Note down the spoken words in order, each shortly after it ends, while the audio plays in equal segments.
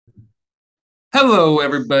Hello,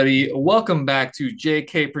 everybody. Welcome back to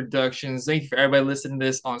JK Productions. Thank you for everybody listening to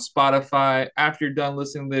this on Spotify. After you're done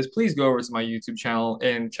listening to this, please go over to my YouTube channel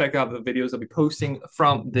and check out the videos I'll be posting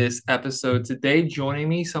from this episode. Today, joining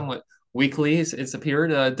me somewhat weekly, it's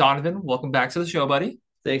appeared. Donovan, welcome back to the show, buddy.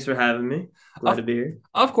 Thanks for having me. Glad Of, to be here.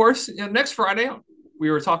 of course, next Friday,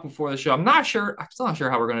 we were talking before the show. I'm still not sure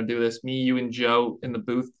how we're going to do this. Me, you, and Joe in the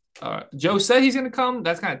booth. Joe said he's going to come.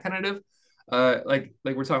 That's kind of tentative. Like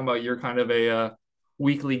we're talking about, you're kind of a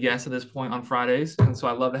weekly guest at this point on Fridays, and so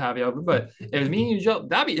I'd love to have you over. But if it's me and you, Joe,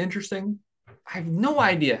 that'd be interesting. I have no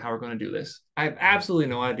idea how we're going to do this. I have absolutely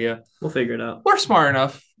no idea. We'll figure it out. We're smart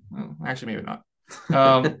enough. Well, actually, maybe not.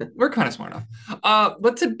 We're kind of smart enough.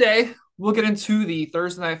 But today we'll get into the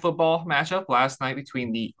Thursday night football matchup last night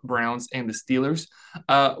between the Browns and the Steelers.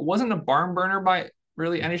 Wasn't a barn burner by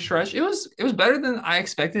really any stretch. It was better than I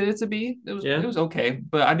expected it to be. It Yeah. was okay,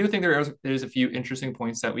 but I do think there's a few interesting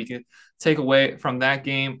points that we could take away from that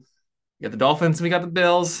game. We got the Dolphins, we got the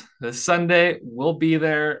Bills. This Sunday we'll be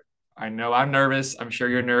there. I know I'm nervous. I'm sure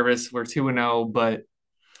you're nervous. We're 2-0, but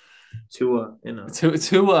Tua.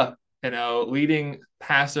 Tua, leading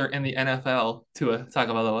passer in the NFL, Tua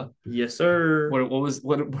Tagovailoa. Yes, sir.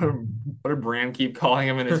 What did Brand keep calling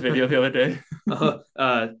him in his video the other day?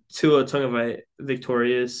 Tua Tungavai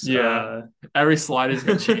victorious. Yeah, every slide has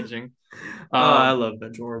been changing. I Um, love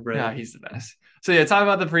Benjamin yeah, Brand. he's the best. So yeah, talk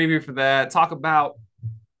about the preview for that. Talk about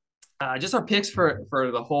just our picks for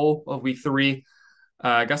the whole of week three.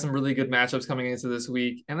 Got some really good matchups coming into this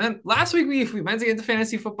week. And then last week we meant to get into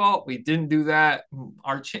fantasy football. We didn't do that.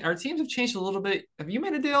 Our teams have changed a little bit. Have you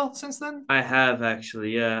made a deal since then? I have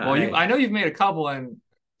actually. Yeah. Well, I know you've made a couple, and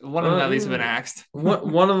one of them at least have been Mm, axed.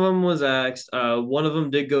 one of them was asked. One of them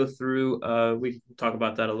did go through. We can talk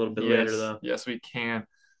about that a little bit later, Yes, though. yes, we can.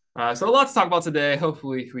 So a lot to talk about today.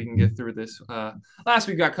 Hopefully, we can get through this. Last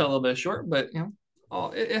week got cut a little bit short, but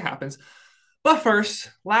it happens. But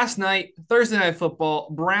first, last night, Thursday night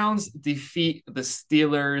football, Browns defeat the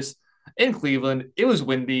Steelers in Cleveland. It was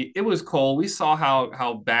windy. It was cold. We saw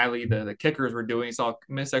how badly the kickers were doing. Saw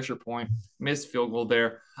missed extra point, missed field goal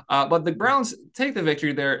there. But the Browns take the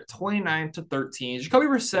victory there, 29-13. Jacoby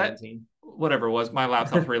Brissett, 17. whatever it was, my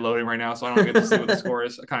laptop's reloading right now, so I don't get to see what the score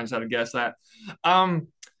is. I kind of just had to guess that. Um,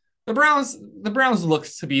 the Browns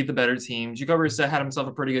looked to be the better team. Jacoby Brissett had himself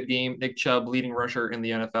a pretty good game. Nick Chubb, leading rusher in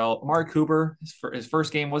the NFL. Amari Cooper, his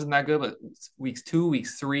first game wasn't that good, but weeks 2,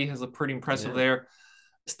 weeks 3 has looked pretty impressive Yeah. there.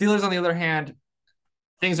 Steelers, on the other hand,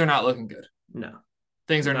 things are not looking good. No,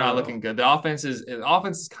 Things are not not at looking all. good. The offense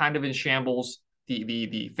is kind of in shambles.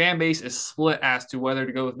 The fan base is split as to whether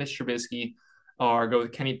to go with Mitch Trubisky or go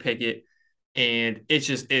with Kenny Pickett, and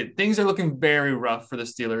things are looking very rough for the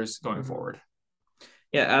Steelers going Mhm. forward.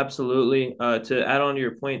 Yeah, absolutely. To add on to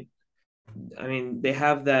your point, I mean, they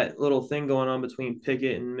have that little thing going on between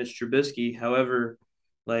Pickett and Mitch Trubisky. However,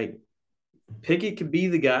 like Pickett could be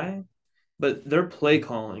the guy, but their play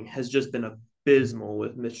calling has just been abysmal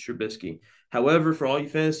with Mitch Trubisky. However, for all you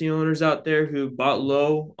fantasy owners out there who bought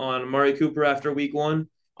low on Amari Cooper after week one,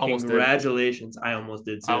 Almost did. congratulations. I almost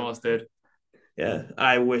did I too. almost did. Yeah,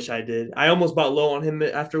 I wish I did. I almost bought low on him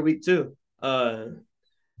after week two. But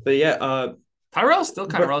yeah, Tyrell's still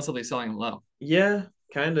kind of but relatively selling low. yeah,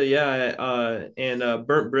 kind of, yeah. And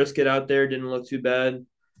burnt brisket out there didn't look too bad.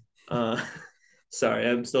 Uh, sorry,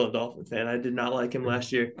 I'm still a Dolphin fan. I did not like him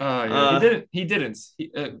last year. Oh yeah, he Uh, didn't. He didn't.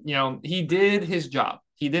 He did his job.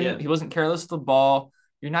 He didn't. yeah, He wasn't careless with the ball.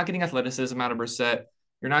 You're not getting athleticism out of Brissett.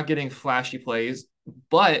 You're not getting flashy plays.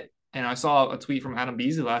 But and I saw a tweet from Adam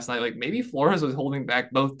Beasley last night. Like maybe Flores was holding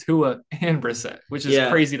back both Tua and Brissett, which is yeah.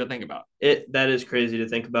 crazy to think about. That is crazy to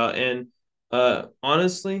think about, and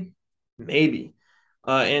honestly, maybe.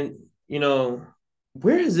 And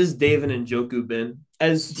where has this David Njoku been?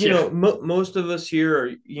 As you Yeah, know, most of us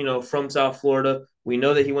here are from South Florida. We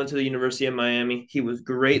know that he went to the University of Miami. He was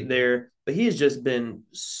great there, but he has just been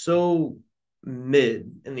so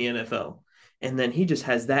mid in the NFL. And then he just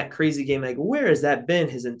has that crazy game. Like, where has that been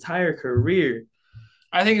his entire career?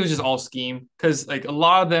 I think it was just all scheme because like a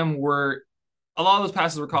lot of those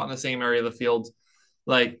passes were caught in the same area of the field.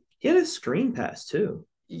 Like He had a screen pass too.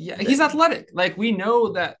 yeah, he's That, athletic. Like we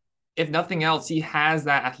know that if nothing else, he has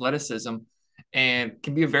that athleticism and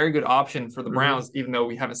can be a very good option for the mm-hmm, Browns, even though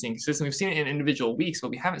we haven't seen consistently. We've seen it in individual weeks,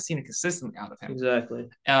 but we haven't seen it consistently out of him. exactly.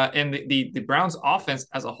 And the Browns offense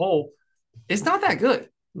as a whole is not that good.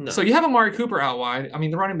 So No. you have Amari Cooper out wide. I mean,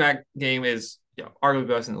 the running back game is arguably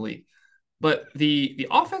the best in the league. But the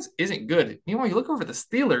offense isn't good. Meanwhile, you look over the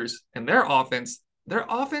Steelers and their offense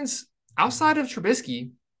outside of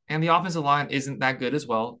Trubisky and the offensive line isn't that good as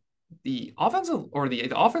well. The offensive or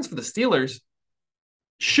the offense for the Steelers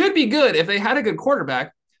should be good if they had a good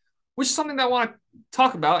quarterback, which is something that I want to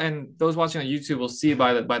talk about. And those watching on YouTube will see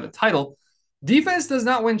by the title. Defense does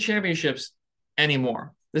not win championships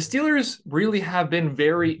anymore. The Steelers really have been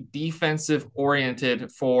very defensive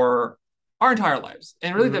oriented for our entire lives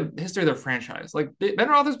and really the Mm-hmm. history of their franchise. Like Ben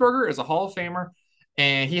Roethlisberger is a Hall of Famer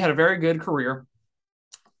and he had a very good career.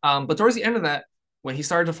 But towards the end of that, when he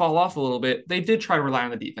started to fall off a little bit, they did try to rely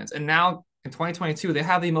on the defense. And now in 2022, they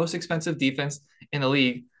have the most expensive defense in the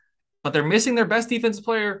league, but they're missing their best defensive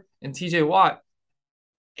player in TJ Watt.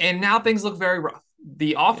 And now things look very rough. The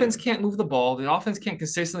Yeah. offense can't move the ball. The offense can't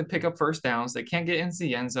consistently pick up first downs. They can't get into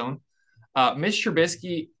the end zone. Mitch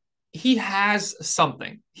Trubisky, he has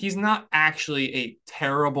something. He's not actually a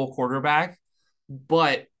terrible quarterback,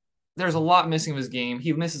 but there's a lot missing of his game.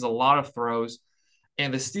 He misses a lot of throws.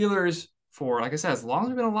 And the Steelers, for like I said, as long as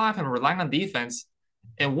they've been alive and relying on defense,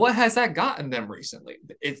 and what has that gotten them recently?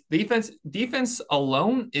 It's defense. Defense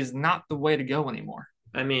alone is not the way to go anymore.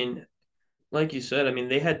 I mean, like you said, I mean,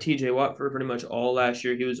 they had TJ Watt for pretty much all last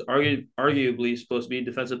year. He was arguably supposed to be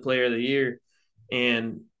defensive player of the year,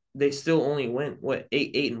 and they still only went what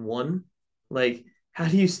 8-1. Like, how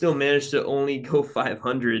do you still manage to only go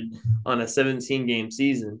 500 on a 17 game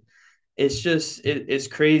season? It's just it's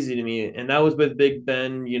crazy to me. And that was with Big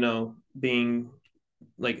Ben, being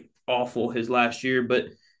like awful his last year, but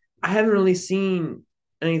I haven't really seen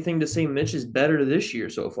anything to say Mitch is better this year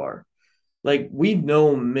so far. Like we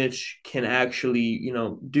know Mitch can actually,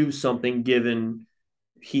 do something given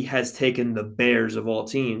he has taken the Bears of all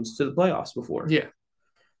teams to the playoffs before. Yeah,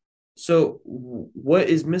 So what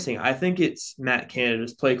is missing? I think it's Matt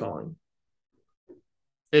Canada's play calling.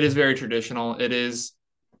 it is very traditional. It is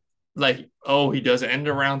like, oh, he does end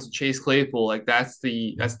around to Chase Claypool. Like that's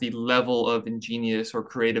the level of ingenious or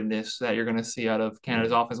creativeness that you're going to see out of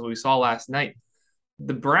Canada's offense. What we saw last night,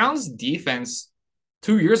 the Browns defense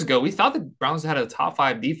 2 years ago, we thought the Browns had a top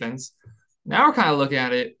five defense. Now we're kind of looking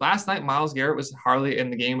at it. Last night, Myles Garrett was hardly in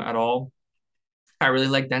the game at all. I really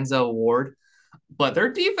like Denzel Ward, but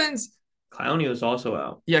their defense, Clowney was also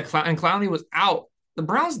out. yeah, and Clowney was out. The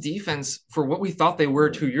Browns defense, for what we thought they were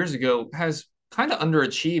 2 years ago, has kind of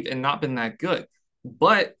underachieved and not been that good.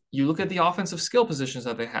 But you look at the offensive skill positions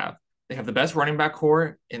that they have. They have the best running back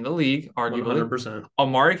core in the league, arguably. 100%.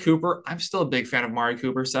 Amari Cooper, I'm still a big fan of Amari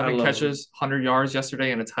Cooper. I Seven love him. catches, 100 yards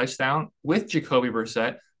yesterday, and a touchdown with Jacoby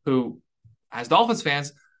Brissett, who, as Dolphins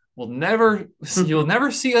fans, you'll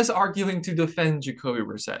never see us arguing to defend Jacoby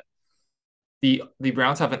Brissett. The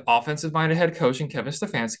Browns have an offensive minded head coach in Kevin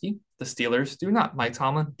Stefanski. The Steelers do not. Mike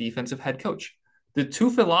Tomlin, defensive head coach. The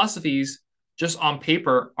two philosophies, just on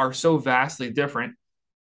paper, are so vastly different.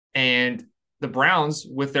 And the Browns,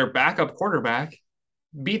 with their backup quarterback,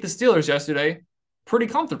 beat the Steelers yesterday pretty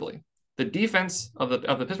comfortably. The defense of the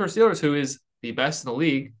Pittsburgh Steelers, who is the best in the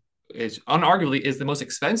league, is unarguably is the most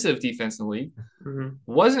expensive defense in the league, Mm-hmm.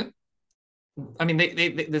 wasn't. I mean,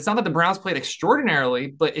 it's not that the Browns played extraordinarily,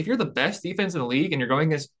 but if you're the best defense in the league and you're going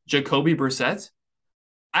against Jacoby Brissett,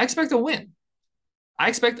 I expect a win. I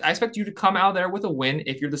expect you to come out there with a win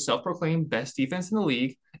if you're the self-proclaimed best defense in the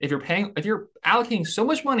league. If you're allocating so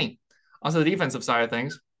much money onto the defensive side of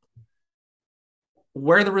things,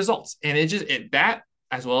 where are the results? And that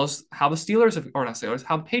as well as how the Steelers have, or not Steelers,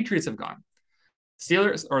 how the Patriots have gone. The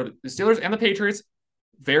Steelers and the Patriots,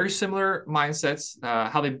 very similar mindsets,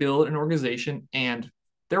 how they build an organization, and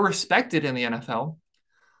they're respected in the NFL.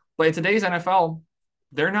 But in today's NFL,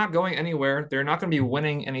 they're not going anywhere. They're not going to be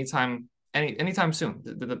winning anytime soon.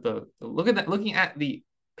 Looking at the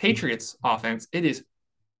Patriots offense, it is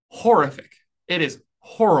horrific. It is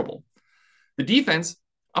horrible. The defense,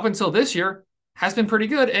 up until this year, has been pretty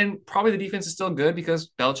good, and probably the defense is still good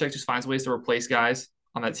because Belichick just finds ways to replace guys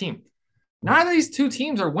on that team. Neither of these two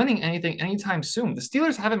teams are winning anything anytime soon. The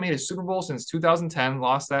Steelers haven't made a Super Bowl since 2010,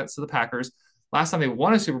 lost that to the Packers. Last time they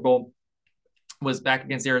won a Super Bowl was back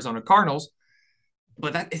against the Arizona Cardinals,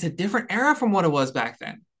 but that is a different era from what it was back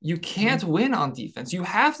then. You can't win on defense. You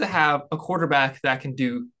have to have a quarterback that can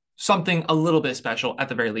do something a little bit special at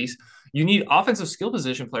the very least. You need offensive skill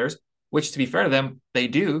position players, which to be fair to them, they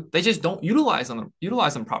do. They just don't utilize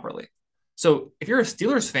them properly. So if you're a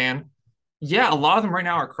Steelers fan, yeah, a lot of them right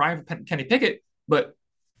now are crying for Kenny Pickett, but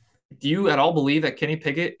do you at all believe that Kenny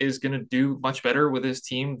Pickett is going to do much better with his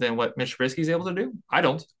team than what Mitch Trubisky is able to do? I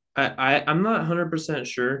don't. I'm not 100%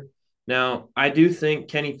 sure. Now, I do think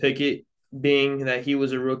Kenny Pickett, being that he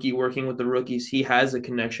was a rookie working with the rookies, he has a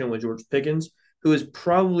connection with George Pickens, who is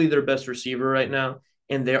probably their best receiver right now,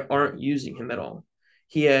 and they aren't using him at all.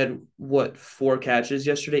 He had, what, 4 catches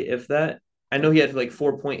yesterday, if that? I know he had like Not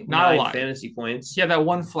a 4.9 lot. fantasy points. He had that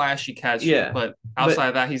one flashy catch, Yeah, but outside but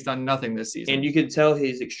of that, he's done nothing this and season. you could tell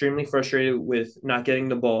he's extremely frustrated with not getting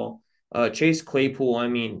the ball. Chase Claypool, I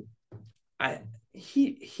mean, I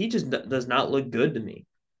he just does not look good to me.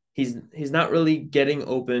 He's not really getting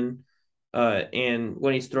open, and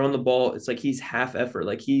when he's throwing the ball, it's like he's half effort.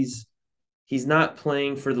 Like he's not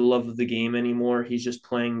playing for the love of the game anymore. He's just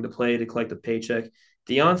playing to play to collect a paycheck.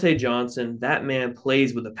 Deontay Johnson, that man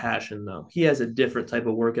plays with a passion though. He has a different type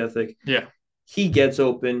of work ethic. Yeah. He gets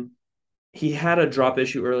open. He had a drop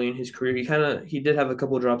issue early in his career. He did have a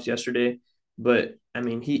couple of drops yesterday, but I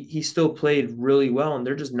mean he still played really well, and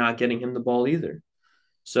they're just not getting him the ball either.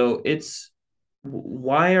 So it's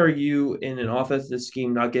why are you in an offensive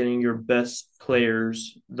scheme not getting your best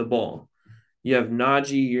players the ball? You have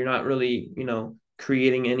Najee, you're not really,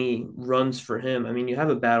 creating any runs for him. I mean, you have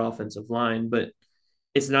a bad offensive line, but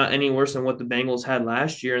it's not any worse than what the Bengals had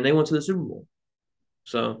last year, and they went to the Super Bowl.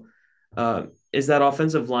 So, is that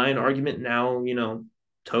offensive line argument now,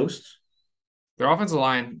 toast? Their offensive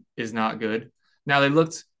line is not good. Now they've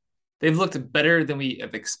looked better than we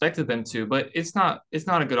have expected them to, but it's not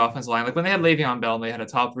a good offensive line. Like when they had Le'Veon Bell and they had a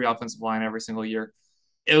top three offensive line every single year,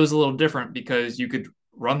 it was a little different because you could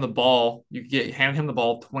run the ball, you could hand him the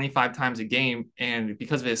ball 25 times a game, and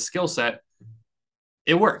because of his skill set,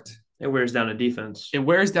 it worked. It wears down a defense. It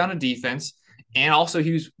wears down a defense, and also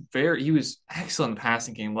he was excellent in the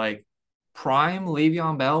passing game. Like prime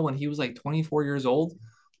Le'Veon Bell when he was like 24 years old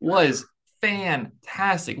was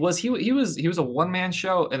fantastic. He was a one man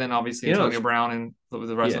show, and then obviously You know, Antonio it's, Brown and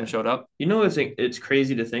the rest of them yeah. showed up. It's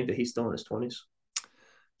crazy to think that he's still in his 20s.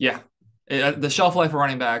 Yeah, the shelf life of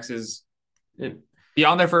running backs is It,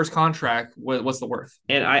 beyond their first contract. What's the worth?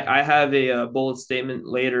 and I have a bold statement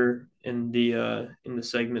later in the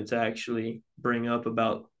segment to actually bring up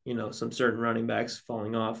about some certain running backs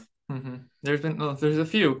falling off. Mm-hmm. There's a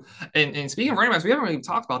few, and speaking of running backs, we haven't really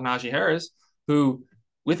talked about Najee Harris, who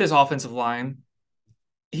with his offensive line,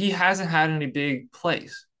 he hasn't had any big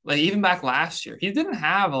plays. Like even back last year, he didn't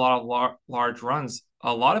have a lot of large runs.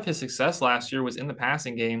 A lot of his success last year was in the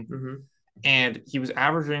passing game, Mm-hmm. and he was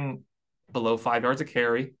averaging below 5 yards a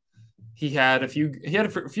carry. He had a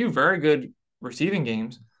few very good receiving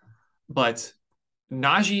games, but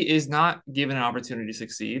Najee is not given an opportunity to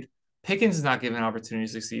succeed. Pickens is not given an opportunity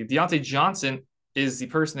to succeed. Deontay Johnson is the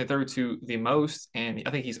person they throw to the most, and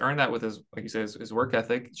I think he's earned that with his, like you said, his work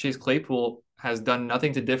ethic. Chase Claypool has done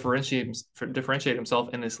nothing to differentiate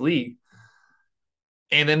himself in this league.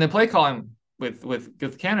 And then the play calling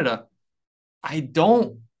with Canada, I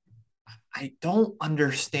don't I don't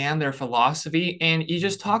understand their philosophy. And you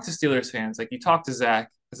just talk to Steelers fans, like you talk to Zach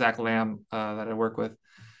Lamb that I work with,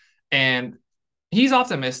 and he's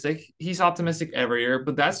optimistic. He's optimistic every year,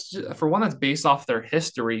 but that's just, for one, that's based off their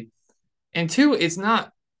history, and two, it's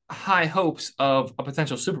not high hopes of a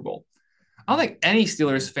potential Super Bowl. I don't think any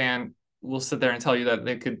Steelers fan will sit there and tell you that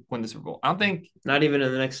they could win the Super Bowl. I don't think, Not even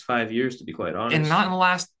in the next 5 years, to be quite and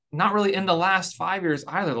honest. not really in the last 5 years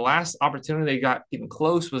either. The last opportunity they got even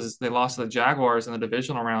close was they lost to the Jaguars in the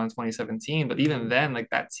divisional round in 2017. But even then, like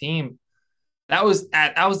that team, that was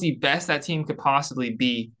the best that team could possibly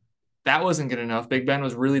be. That wasn't good enough. Big Ben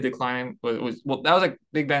was really declining. That was like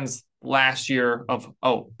Big Ben's last year of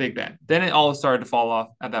Big Ben. Then it all started to fall off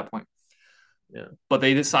at that point. Yeah. But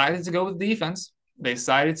they decided to go with defense. They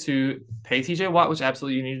decided to pay TJ Watt, which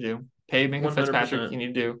absolutely you need to do. Pay Minka Fitzpatrick, 100%. you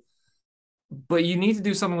need to do. But you need to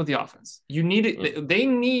do something with the offense. You need it. They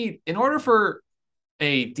need, in order for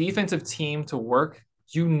a defensive team to work,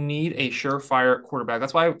 you need a surefire quarterback.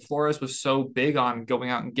 That's why Flores was so big on going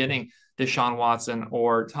out and getting Deshaun Watson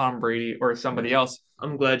or Tom Brady or somebody else.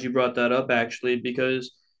 I'm glad you brought that up actually,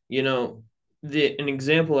 because an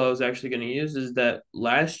example I was actually going to use is that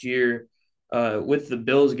last year, with the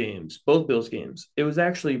Bills games, both Bills games, it was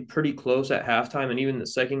actually pretty close at halftime, and even the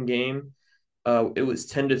second game, it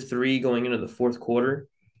was 10-3 going into the fourth quarter.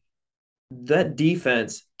 That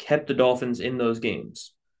defense kept the Dolphins in those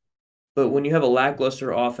games. But when you have a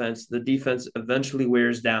lackluster offense, the defense eventually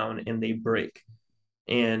wears down and they break.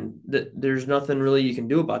 And there's nothing really you can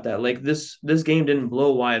do about that. Like this game didn't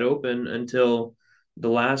blow wide open until the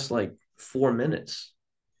last like 4 minutes.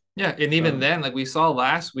 Yeah, and even So then, like we saw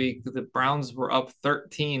last week, the Browns were up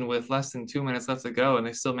 13 with less than 2 minutes left to go, and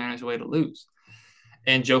they still managed a way to lose.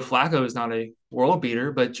 And Joe Flacco is not a world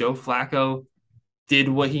beater, but Joe Flacco did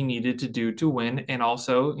what he needed to do to win. And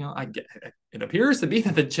also, it appears to be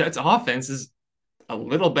that the Jets offense is a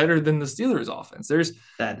little better than the Steelers offense.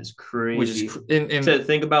 that is Which is, crazy. and To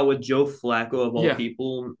think about with Joe Flacco of all yeah.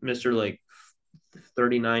 people, Mr. like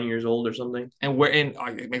 39 years old or something. And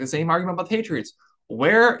I make the same argument about the Patriots.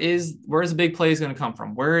 where's the big plays going to come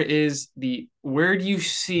from? Where do you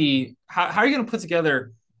see how are you going to put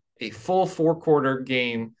together a full 4 quarter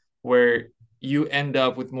game where you end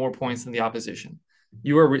up with more points than the opposition?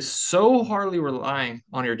 You are so hardly relying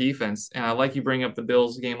on your defense, and I like you bring up the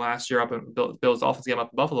Bills game last year up in Bills Dolphins game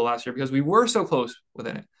up in Buffalo last year because we were so close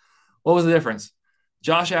within it. What was the difference?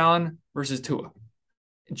 Josh Allen versus Tua.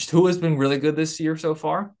 Tua's been really good this year so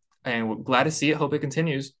far, and we're glad to see it. Hope it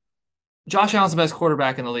continues. Josh Allen's the best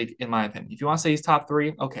quarterback in the league, in my opinion. If you want to say he's top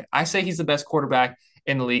three, okay. I say he's the best quarterback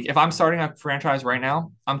in the league. If I'm starting a franchise right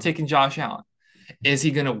now, I'm taking Josh Allen. Is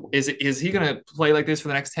he gonna play like this for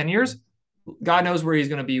the next 10 years? God knows where he's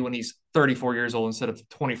gonna be when he's 34 years old instead of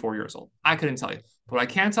 24 years old. I couldn't tell you. But what I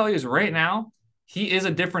can tell you is right now, he is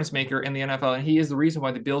a difference maker in the NFL, and he is the reason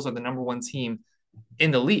why the Bills are the number one team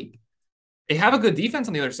in the league. They have a good defense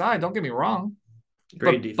on the other side, don't get me wrong.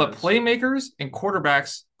 Great But defense. playmakers and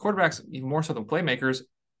quarterbacks even more so than playmakers,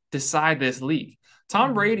 decide this league.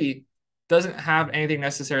 Tom Brady doesn't have anything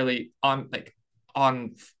necessarily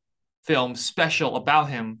on film special about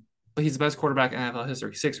him, but he's the best quarterback in NFL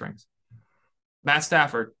history. 6 rings. Matt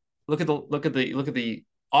Stafford. Look at the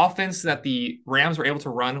offense that the Rams were able to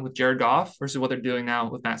run with Jared Goff versus what they're doing now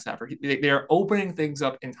with Matt Stafford. They are opening things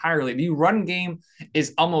up entirely. The run game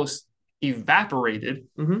is almost evaporated.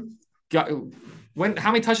 Got,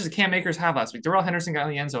 how many touches did Cam Akers have last week? Darrell Henderson got in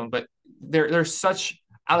the end zone, but they're such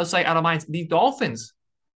out of sight, out of mind. The Dolphins,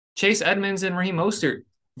 Chase Edmonds and Raheem Mostert,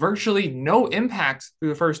 virtually no impact through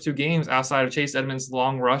the first 2 games outside of Chase Edmonds'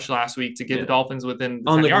 long rush last week to get the Dolphins within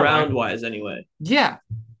the on the 10-yard ground line. wise anyway. Yeah.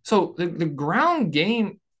 So the ground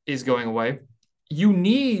game is going away. You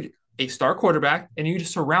need a star quarterback, and you need to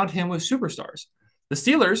surround him with superstars. The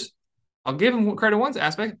Steelers, I'll give them credit one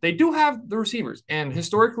aspect. They do have the receivers, and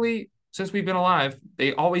historically, since we've been alive,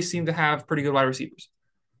 they always seem to have pretty good wide receivers.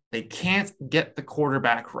 They can't get the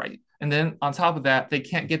quarterback right. And then on top of that, they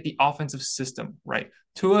can't get the offensive system right.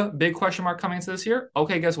 Tua, big question mark coming into this year.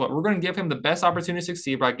 Okay, guess what? We're going to give him the best opportunity to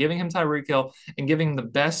succeed by giving him Tyreek Hill and giving him the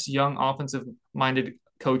best young offensive-minded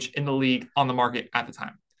coach in the league on the market at the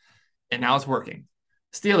time. And now it's working.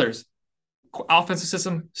 Steelers, offensive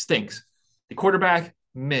system stinks. The quarterback,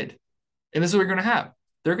 mid. And this is what we're going to have.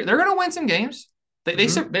 They're going to win some games. They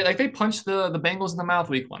punched the Bengals in the mouth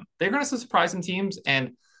week 1. They're going to surprise some teams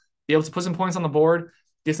and be able to put some points on the board,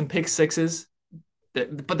 get some pick sixes.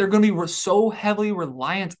 But they're going to be so heavily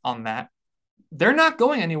reliant on that. They're not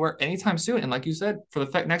going anywhere anytime soon. And like you said, for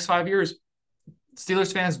the next 5 years,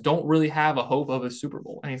 Steelers fans don't really have a hope of a Super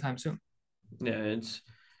Bowl anytime soon. Yeah,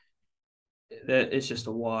 it's just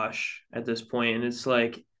a wash at this point, and it's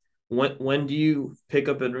like when do you pick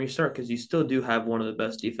up and restart? Because you still do have one of the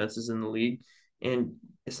best defenses in the league, and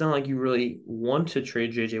it's not like you really want to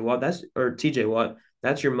trade JJ Watt. Or TJ Watt.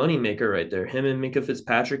 That's your moneymaker right there. Him and Minkah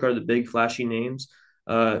Fitzpatrick are the big flashy names.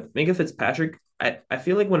 Minkah Fitzpatrick, I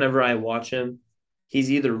feel like whenever I watch him,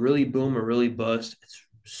 he's either really boom or really bust. It's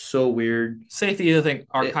so weird. Safety, I think,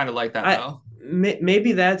 are kind of like that, though.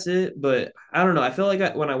 Maybe that's it, but I don't know. I feel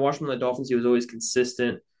like when I watched him on the Dolphins, he was always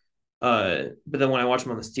consistent. But then when I watch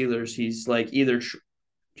him on the Steelers, he's like either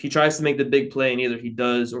he tries to make the big play and either he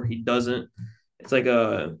does or he doesn't. It's like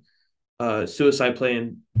a suicide play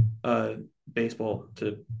in baseball,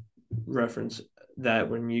 to reference that,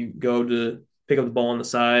 when you go to pick up the ball on the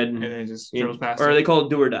side and it just drills past or it. they call it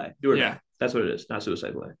do or die. Do or Yeah. die. That's what it is, not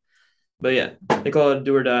suicide play. But yeah, they call it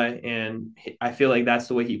do or die, and I feel like that's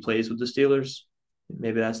the way he plays with the Steelers.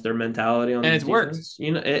 Maybe that's their mentality on. And it's worked.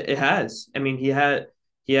 You know, it has. I mean, he had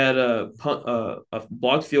a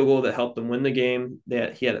blocked field goal that helped them win the game.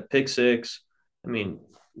 He had a pick six. I mean,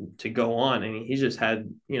 to go on. I mean, he just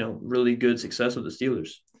had really good success with the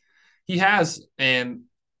Steelers. He has, and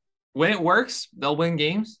when it works, they'll win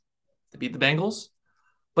games to beat the Bengals.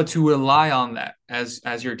 But to rely on that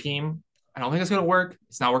as your team, I don't think it's going to work.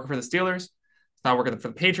 It's not working for the Steelers. It's not working for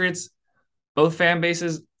the Patriots. Both fan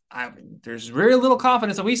bases, there's very little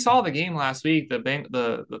confidence. And we saw the game last week,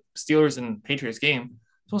 the Steelers and Patriots game.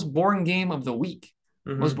 It's the most boring game of the week.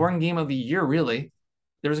 Most boring game of the year, really.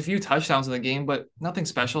 There was a few touchdowns in the game, but nothing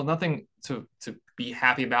special, nothing to be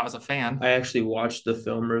happy about as a fan. I actually watched the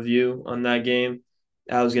film review on that game.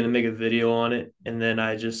 I was going to make a video on it, and then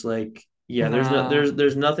I just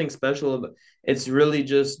there's nothing special about. It's really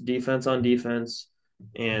just defense on defense,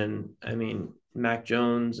 and I mean Mac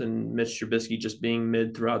Jones and Mitch Trubisky just being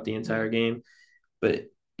mid throughout the entire game. But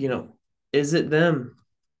is it them?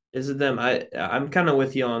 Is it them? I'm kind of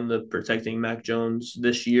with you on the protecting Mac Jones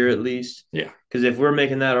this year at least. Yeah. Because if we're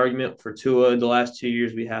making that argument for Tua the last 2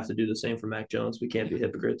 years, we have to do the same for Mac Jones. We can't be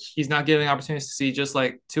hypocrites. He's not giving opportunities to see, just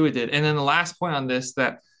like Tua did. And then the last point on this,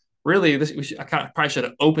 that really, I kind of probably should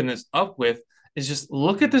have opened this up with is just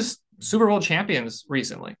look at this Super Bowl champions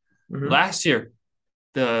recently. Mm-hmm. Last year,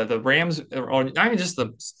 the Rams, or not even just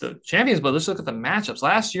the champions, but let's look at the matchups.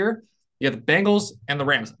 Last year, you had the Bengals and the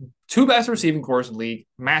Rams, two best receiving corps in the league.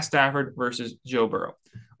 Matt Stafford versus Joe Burrow.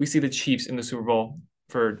 We see the Chiefs in the Super Bowl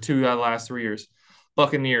for 2 out of the last 3 years.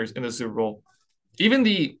 Buccaneers in the Super Bowl. Even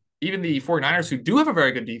the 49ers, who do have a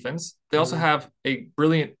very good defense, they also Mm-hmm. have a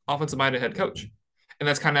brilliant offensive minded head coach. And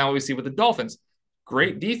that's kind of what we see with the Dolphins.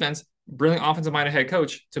 Great defense, brilliant offensive minded head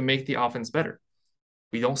coach to make the offense better.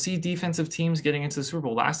 We don't see defensive teams getting into the Super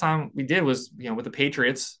Bowl. Last time we did was, with the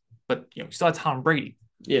Patriots, but you still had Tom Brady.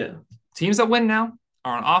 Yeah. Teams that win now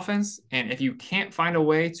are on offense, and if you can't find a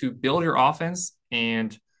way to build your offense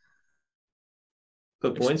and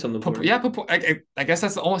Put points on the board. I guess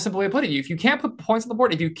that's the only simple way to put it. If you can't put points on the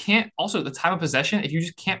board, if you can't also the time of possession, if you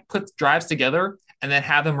just can't put drives together and then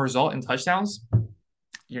have them result in touchdowns,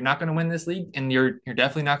 you're not going to win this league, and you're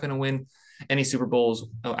definitely not going to win any Super Bowls,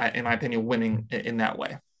 in my opinion, winning in that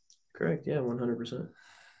way. Correct. Yeah, 100%.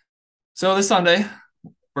 So this Sunday,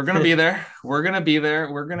 we're gonna be there. We're gonna be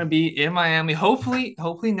there. We're gonna be in Miami. Hopefully,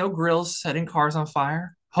 no grills setting cars on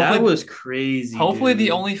fire. That Hopefully, was crazy, hopefully the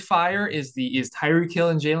dude. only fire is Tyreek Hill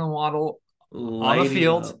and Jalen Waddle on the Lighting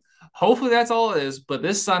field. up. Hopefully that's all it is. But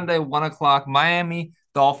this Sunday, 1 o'clock, Miami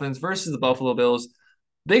Dolphins versus the Buffalo Bills.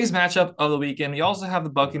 Biggest matchup of the weekend. You also have the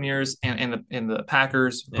Buccaneers and the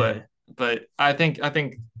Packers, Eh. but I think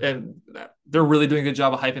and they're really doing a good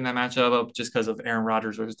job of hyping that matchup up just because of Aaron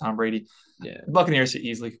Rodgers versus Tom Brady. Yeah. The Buccaneers should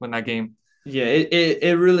easily win that game. Yeah,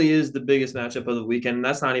 it really is the biggest matchup of the weekend. And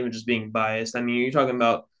that's not even just being biased. I mean, you're talking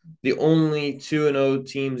about the only 2-0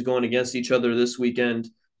 teams going against each other this weekend.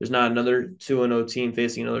 There's not another 2-0 team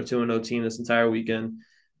facing another 2-0 team this entire weekend.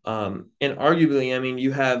 And arguably, I mean,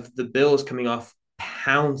 you have the Bills coming off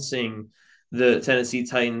pouncing the Tennessee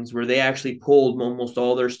Titans, where they actually pulled almost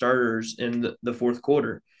all their starters in the fourth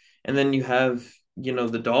quarter. And then you have,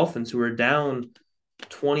 the Dolphins, who are down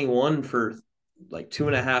 21 for like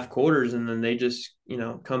 2.5 quarters, and then they just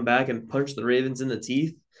come back and punch the Ravens in the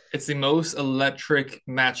teeth. It's the most electric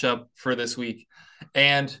matchup for this week,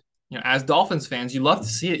 and as Dolphins fans, you love to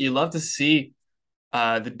see it. You love to see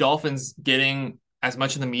the Dolphins getting as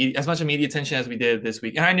much media attention as we did this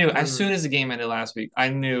week. And I knew as soon as the game ended last week, I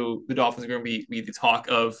knew the Dolphins were going to be the talk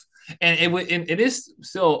of, and it is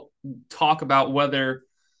still talk about whether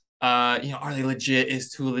are they legit? Is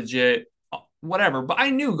too legit? Whatever. But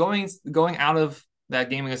I knew going out of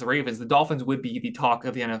that game against the Ravens, the Dolphins would be the talk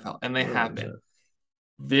of the NFL, and they have been.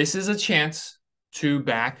 This is a chance to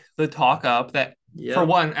back the talk up that, for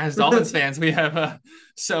one, as Dolphins fans, we have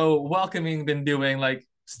so welcoming been doing, like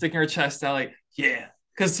sticking our chest out, like, yeah.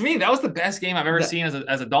 Because to me, that was the best game I've ever seen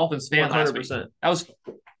as a Dolphins fan 100%. Last week. That was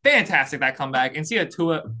fantastic, that comeback. And see a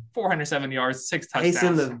Tua, 407 yards, 6 touchdowns. Ice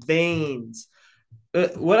in the veins.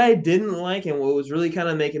 What I didn't like, and what was really kind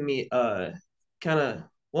of making me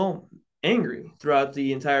angry throughout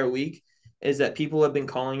the entire week, is that people have been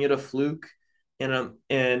calling it a fluke,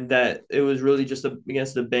 and that it was really just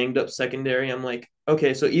against a banged up secondary. I'm like,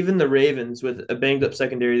 okay, so even the Ravens with a banged up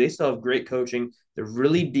secondary, they still have great coaching. They're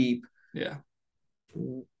really deep. Yeah.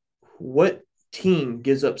 What team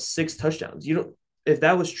gives up 6 touchdowns? If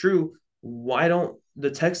that was true, why don't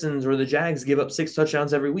the Texans or the Jags give up 6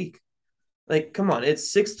 touchdowns every week? Like, come on,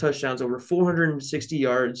 it's 6 touchdowns, over 460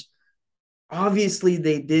 yards. Obviously,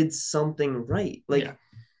 they did something right. Like,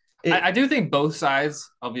 yeah. I do think both sides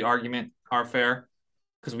of the argument are fair,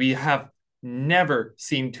 because we have never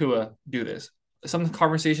seen Tua do this. Some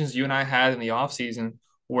conversations you and I had in the offseason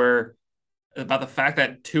were about the fact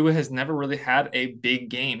that Tua has never really had a big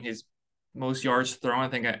game. His most yards thrown, I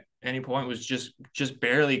think, at any point was just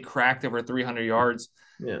barely cracked over 300 yards.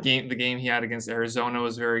 Yeah. The game he had against Arizona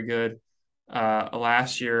was very good.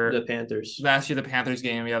 Last year, the Panthers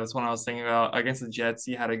game. Yeah, that's one I was thinking about. Against the Jets,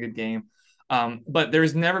 he had a good game. But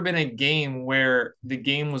there's never been a game where the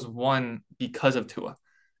game was won because of Tua.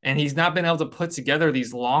 And he's not been able to put together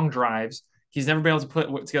these long drives. He's never been able to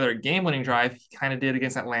put together a game-winning drive. He kind of did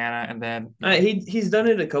against Atlanta, and then he's done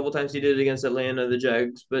it a couple times. He did it against Atlanta, the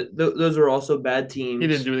Jags, but those were also bad teams. He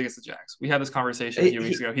didn't do it against the Jags. We had this conversation a few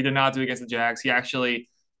weeks ago. He did not do it against the Jags. He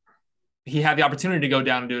had the opportunity to go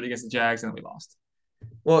down and do it against the Jags, and we lost.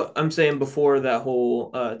 Well, I'm saying before that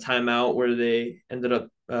whole timeout where they ended up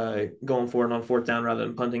going for it on 4th down rather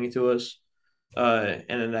than punting it to us, and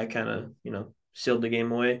then that kind of sealed the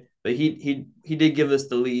game away. But he did give us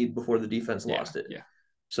the lead before the defense lost it. Yeah.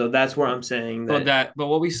 So that's where I'm saying that. But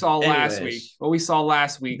what we saw last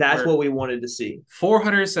week, that's what we wanted to see.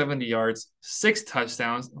 470 yards, 6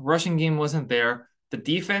 touchdowns. Rushing game wasn't there. The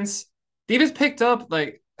defense picked up,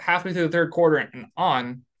 like, halfway through the third quarter and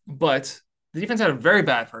on, but the defense had a very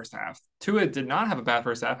bad first half. Tua did not have a bad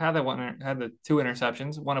first half. Had the two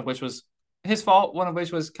interceptions, one of which was his fault, one of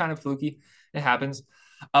which was kind of fluky. It happens.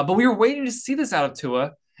 But we were waiting to see this out of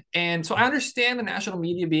Tua. And so I understand the national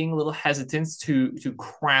media being a little hesitant to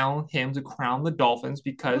crown him, to crown the Dolphins,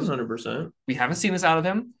 because 100%. we haven't seen this out of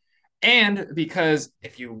him. And because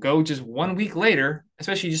if you go just 1 week later,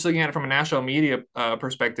 especially just looking at it from a national media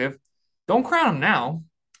perspective, don't crown him now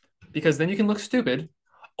because then you can look stupid.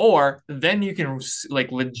 Or then you can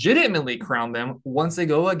like legitimately crown them once they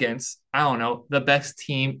go against, I don't know, the best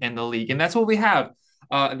team in the league. And that's what we have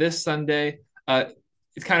this Sunday.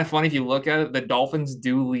 It's kind of funny if you look at it. The Dolphins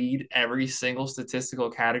do lead every single statistical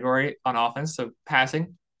category on offense. So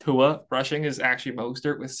passing, Tua, rushing is actually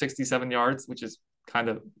Mostert with 67 yards, which is kind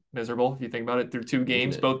of miserable if you think about it. Through 2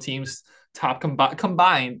 games, both teams top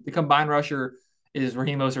combined. The combined rusher is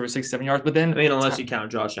Raheem Mostert with 67 yards. But then, I mean, unless you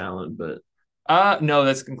count Josh Allen, but no,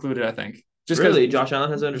 that's included, I think. Just really, because, Josh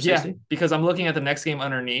Allen has under yeah, 60. because I'm looking at the next game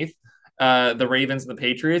underneath, the Ravens and the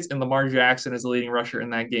Patriots, and Lamar Jackson is the leading rusher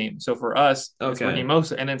in that game. So for us, it's Raheem Okay.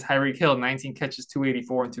 Mostert, and then Tyreek Hill, 19 catches,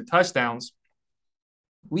 284, and 2 touchdowns.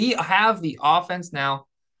 We have the offense now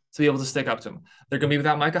to be able to stick up to them. They're going to be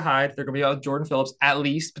without Micah Hyde. They're going to be without Jordan Phillips, at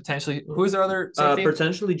least potentially. Who is their other safety?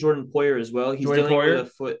 Potentially Jordan Poyer as well. He's Jordan dealing with Poyer. a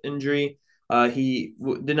foot injury.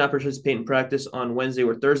 Did not participate in practice on Wednesday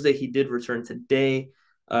or Thursday. He did return today,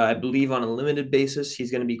 I believe, on a limited basis.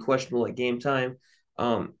 He's going to be questionable at game time.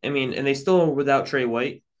 I mean, and they still are without Trey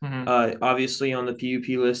White, obviously on the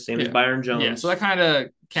PUP list, same as Yeah. Byron Yeah. Jones. So that kind of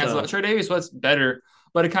cancels out. Trey Davis was better,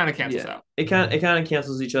 but it kind of cancels out. It kind of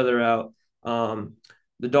cancels each other out.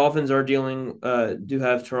 The Dolphins do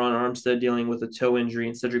have Teron Armstead dealing with a toe injury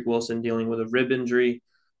and Cedric Wilson dealing with a rib injury.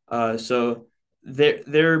 So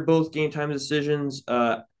they're both game time decisions.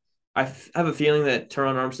 Have a feeling that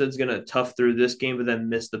Teron Armstead's going to tough through this game, but then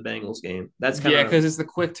miss the Bengals game. That's kind Yeah, of because it's the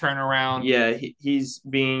quick turnaround. yeah. He's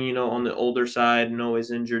being on the older side and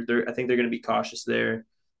always injured. I think they're going to be cautious there.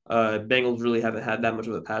 Bengals really haven't had that much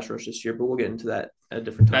of a pass rush this year, but we'll get into that at a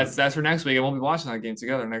different time. That's for next week, and we'll be watching that game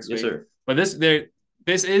together next Yes, week. sir. But this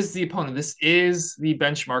is the opponent. This is the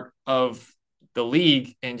benchmark of the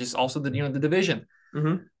league and just also the the division.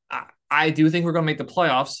 Mm-hmm. I do think we're going to make the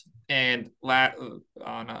playoffs. And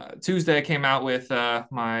on Tuesday, I came out with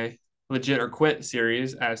my legit or quit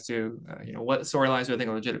series as to what storylines do I think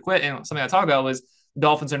are legit or quit. And something I talked about was the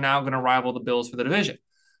Dolphins are now going to rival the Bills for the division.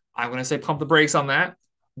 I'm going to say pump the brakes on that,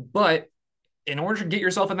 but in order to get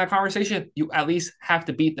yourself in that conversation, you at least have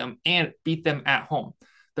to beat them and beat them at home.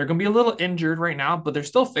 They're going to be a little injured right now, but they're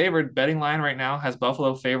still favored. Betting line right now has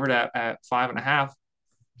Buffalo favored at 5.5,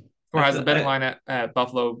 or has the betting line at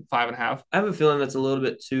Buffalo 5.5. I have a feeling that's a little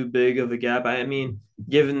bit too big of a gap. I mean,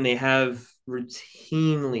 given they have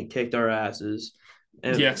routinely kicked our asses.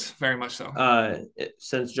 And, yes, very much so.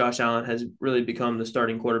 Since Josh Allen has really become the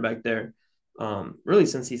starting quarterback there, really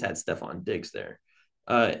since he's had Stephon Diggs there.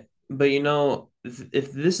 But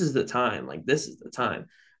if this is the time, this is the time.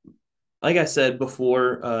 Like I said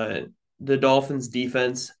before, the Dolphins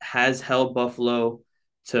defense has held Buffalo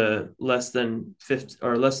to less than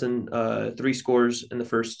 3 scores in the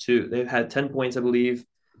first two. They've had 10 points, I believe,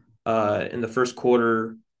 in the first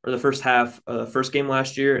quarter or the first half of the first game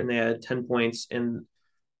last year, and they had 10 points in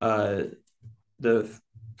the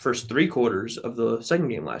first 3 quarters of the second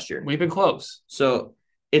game last year. We've been close. So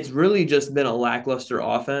it's really just been a lackluster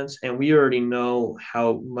offense, and we already know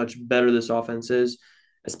how much better this offense is,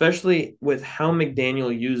 especially with how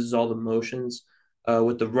McDaniel uses all the motions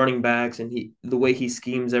with the running backs and the way he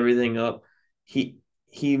schemes everything up.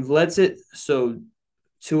 He lets it so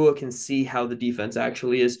Tua can see how the defense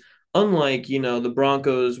actually is. Unlike the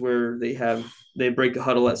Broncos where they break a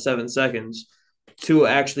huddle at 7 seconds, Tua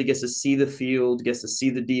actually gets to see the field, gets to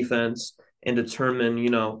see the defense, and determine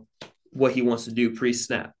what he wants to do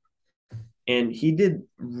pre-snap. And he did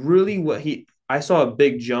really I saw a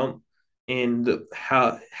big jump in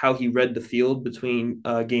how he read the field between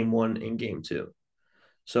game 1 and game 2.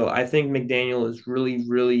 So I think McDaniel is really,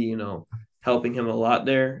 really, helping him a lot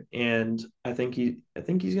there, and I think he's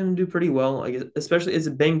going to do pretty well. Especially it's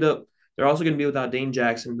a banged up. They're also going to be without Dane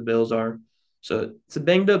Jackson. The Bills are, so it's a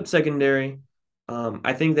banged up secondary.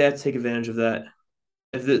 I think they have to take advantage of that.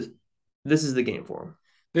 If this is the game for them.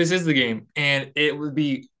 This is the game, and it would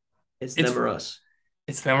be. It's them or us.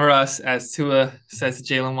 It's them or us, as Tua says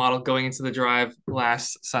to Jalen Waddle going into the drive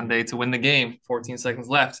last Sunday to win the game. 14 seconds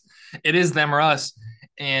left. It is them or us,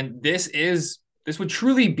 and this would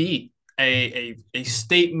truly be a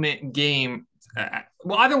statement game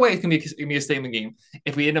Well, either way, it can be a statement game.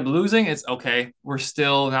 If we end up losing, it's okay. We're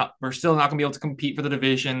still not gonna be able to compete for the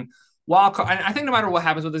division. Wild card. I think no matter what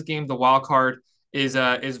happens with this game, the wild card is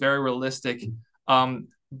very realistic.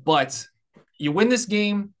 But you win this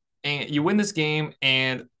game,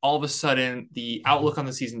 and all of a sudden the outlook on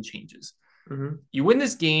the season changes. Mm-hmm. You win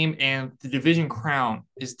this game, and the division crown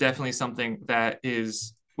is definitely something that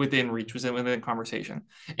is within reach, within conversation.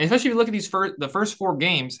 And especially if you look at the first four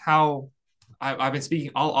games, how I've been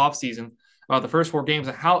speaking all off season about the first four games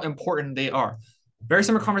and how important they are. Very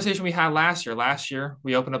similar conversation we had last year. Last year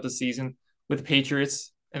we opened up the season with the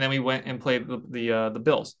Patriots, and then we went and played the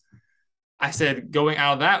Bills. I said going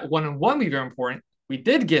out of that 1-1 would be very important. We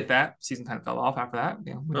did get that. Season kind of fell off after that.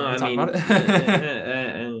 We don't I talk mean, about it.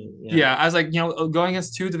 yeah. Yeah, I was like, going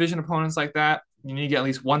against two division opponents like that, you need to get at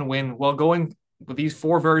least one win. Well, going with these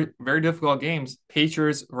four very, very difficult games,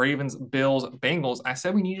 Patriots, Ravens, Bills, Bengals, I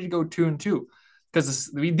said we needed to go 2-2 because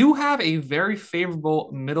we do have a very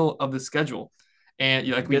favorable middle of the schedule. And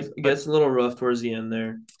Gets a little rough towards the end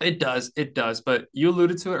there. it does. But you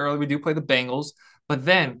alluded to it earlier. We do play the Bengals, but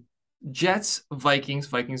then Jets, Vikings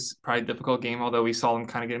probably a difficult game. Although we saw them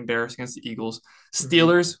kind of get embarrassed against the Eagles.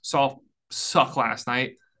 Steelers saw suck last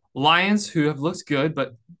night. Lions, who have looked good,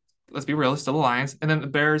 but let's be real, it's still the Lions. And then the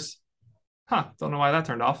Bears. Don't know why that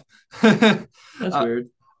turned off. That's weird.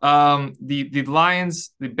 The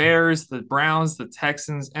Lions, the Bears, the Browns, the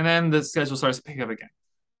Texans, and then the schedule starts to pick up again.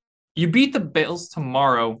 You beat the Bills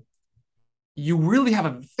tomorrow. You really have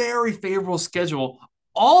a very favorable schedule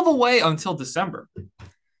all the way until December.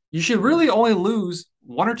 You should really only lose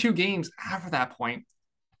one or two games after that point.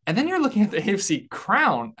 And then you're looking at the AFC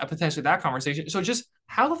crown at potentially that conversation. So just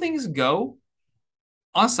how things go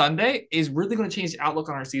on Sunday is really going to change the outlook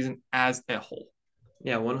on our season as a whole.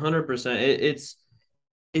 Yeah, 100%.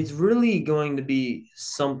 It's really going to be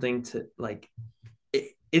something to like.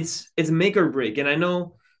 It's make or break. And I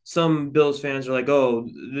know some Bills fans are like, "Oh,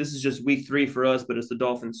 this is just week 3 for us, but it's the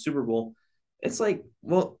Dolphins Super Bowl." It's like,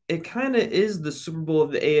 well, it kind of is the Super Bowl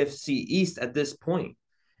of the AFC East at this point,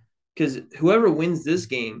 because whoever wins this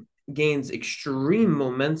game gains extreme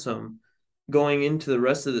momentum going into the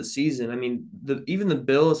rest of the season. I mean, even the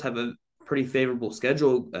Bills have a pretty favorable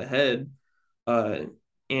schedule ahead,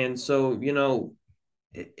 and so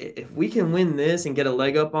if we can win this and get a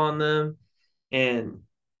leg up on them, and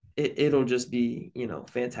it'll just be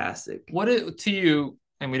fantastic. To you,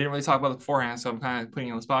 and we didn't really talk about it beforehand, so I'm kind of putting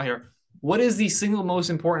you on the spot here. What is the single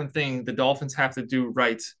most important thing the Dolphins have to do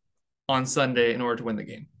right on Sunday in order to win the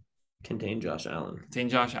game? Contain Josh Allen. Contain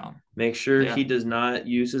Josh Allen. Make sure he does not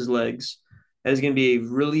use his legs. That is going to be a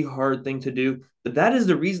really hard thing to do. But that is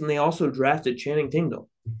the reason they also drafted Channing Tindall.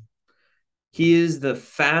 He is the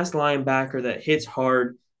fast linebacker that hits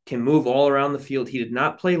hard, can move all around the field. He did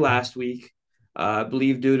not play last week, I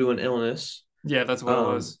believe, due to an illness. Yeah, that's what it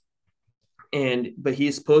was. But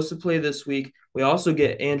he's supposed to play this week. We also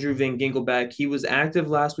get Andrew Van Ginkel back. He was active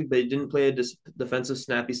last week, but he didn't play a defensive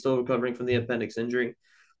snap. He's still recovering from the appendix injury.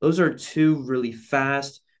 Those are two really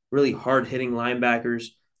fast, really hard-hitting linebackers.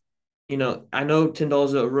 I know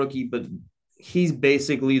Tyndall's a rookie, but he's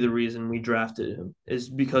basically the reason we drafted him is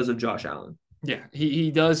because of Josh Allen. Yeah,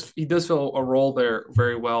 he does fill a role there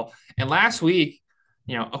very well. And last week,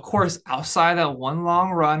 of course, outside that one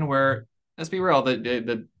long run where, let's be real,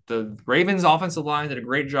 the Ravens offensive line did a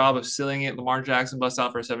great job of sealing it. Lamar Jackson bust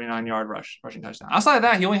out for a 79-yard rushing touchdown. Outside of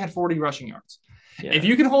that, he only had 40 rushing yards. Yeah. If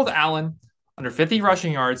you can hold Allen under 50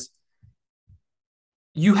 rushing yards,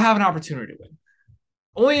 you have an opportunity to win.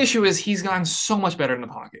 Only issue is he's gotten so much better in the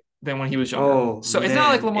pocket than when he was younger. So it's not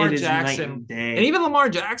like Lamar Jackson. And even Lamar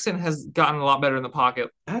Jackson has gotten a lot better in the pocket.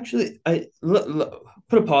 Actually,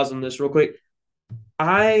 put a pause on this real quick.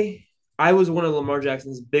 I was one of Lamar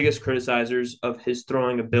Jackson's biggest criticizers of his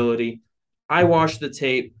throwing ability. I watched the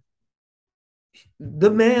tape.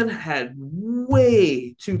 The man had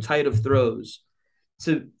way too tight of throws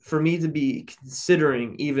for me to be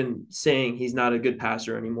considering even saying he's not a good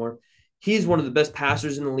passer anymore. He's one of the best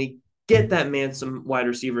passers in the league. Get that man some wide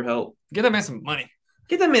receiver help. Get that man some money.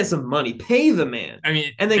 Get that man some money. Pay the man. I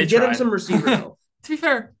mean, and then get him some receiver help. To be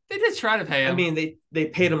fair, they did try to pay him. I mean, they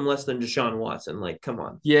paid him less than Deshaun Watson. Like, come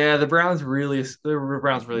on. Yeah, the Browns really screwed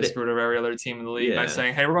up every other team in the league by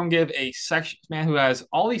saying, "Hey, we're going to give a man who has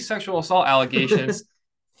all these sexual assault allegations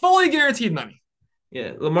fully guaranteed money."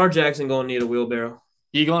 Yeah, Lamar Jackson going to need a wheelbarrow.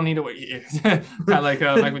 He going to need a kind of like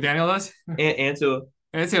Mike McDaniel does. And Tua.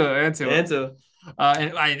 And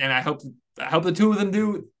I hope the two of them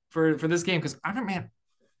do for this game, because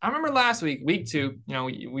I remember last week 2,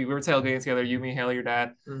 we were tailgating together, you, me, Haley, your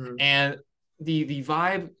dad, and the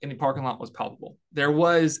vibe in the parking lot was palpable. There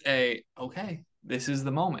was okay, this is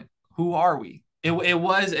the moment. Who are we? It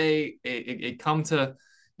was a come to,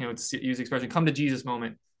 to use the expression, come to Jesus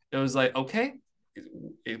moment. It was like, okay,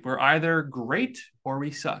 we're either great or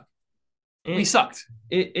we suck. We It sucked.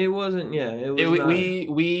 it wasn't. Yeah, it was not.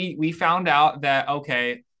 We found out that,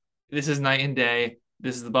 okay, this is night and day.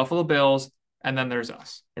 This is the Buffalo Bills, and then there's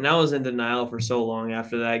us. And I was in denial for so long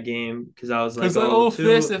after that game because I was like, Because like, oh, oh, if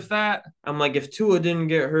this, Tua. if that. I'm like, if Tua didn't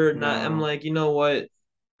get hurt, not. I'm No, like, you know what?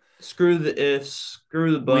 Screw the ifs,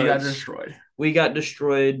 screw the we got buts. destroyed. We got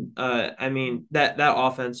destroyed. I mean that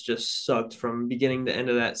offense just sucked from beginning to end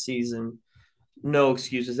of that season. No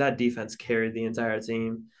excuses. That defense carried the entire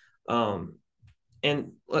team. Um,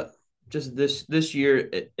 and just this year,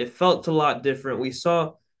 it felt a lot different. We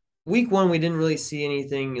saw week one, we didn't really see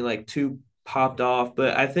anything like too popped off,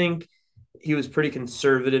 but I think he was pretty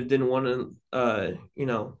conservative. Didn't want to,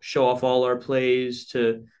 show off all our plays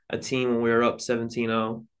to a team when we were up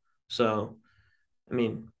 17-0. So I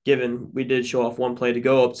mean, given we did show off one play to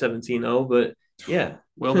go up 17-0, but yeah.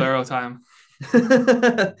 Wheelbarrow time.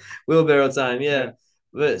 Wheelbarrow time, yeah. Yeah.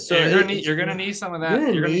 But so You're gonna need some of that.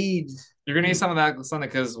 gonna need You're gonna need some of that Sunday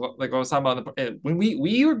because, like I was talking about, when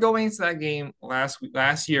we were going into that game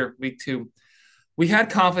last year, week 2, we had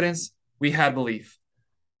confidence, we had belief.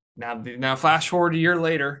 Now flash forward a year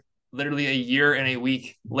later, literally a year and a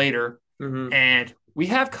week later, and we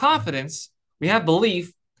have confidence, we have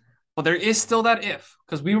belief, but there is still that if,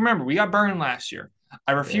 because we remember we got burned last year.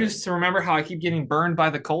 I refuse to remember how I keep getting burned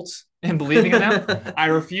by the Colts and believing in them. I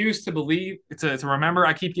refuse to believe to remember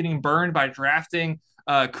I keep getting burned by drafting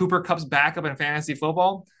Cooper Kupp's backup in fantasy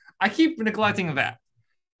football. I keep neglecting that.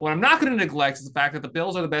 What I'm not going to neglect is the fact that the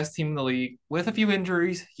Bills are the best team in the league with a few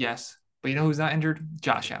injuries, yes. But you know who's not injured?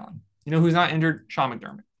 Josh Allen. You know who's not injured? Sean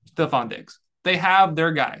McDermott, Stephon Diggs. They have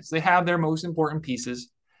their guys. They have their most important pieces.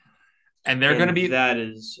 And they're going to be. That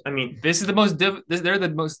is, I mean, this is the most. They're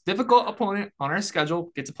the most difficult opponent on our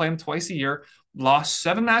schedule. Get to play them twice a year. Lost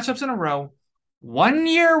 7 matchups in a row. One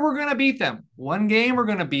year we're going to beat them. One game we're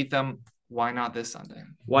going to beat them. Why not this Sunday?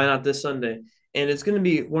 Why not this Sunday? And it's going to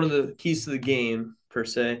be one of the keys to the game per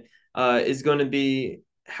se. Is going to be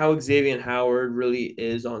how Xavier Howard really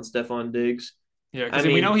is on Stephon Diggs. Yeah, because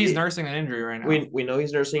we know he's nursing an injury right now. We know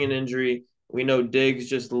he's nursing an injury. We know Diggs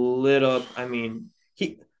just lit up. I mean,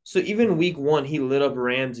 so even week 1, he lit up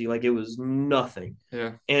Ramsey like it was nothing.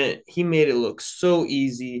 Yeah. And he made it look so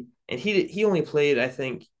easy. And he only played, I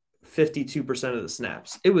think, 52% of the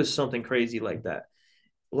snaps. It was something crazy like that.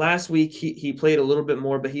 Last week, he played a little bit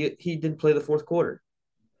more, but he didn't play the fourth quarter.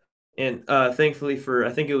 And thankfully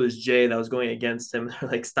I think it was Jay that was going against him,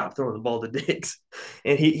 like, stop throwing the ball to Diggs.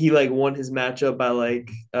 And he like won his matchup by like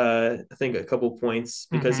I think a couple points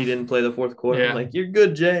because he didn't play the fourth quarter. Yeah. I'm like, you're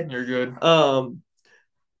good, Jay. You're good.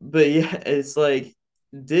 But yeah, it's like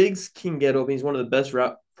Diggs can get open. He's one of the best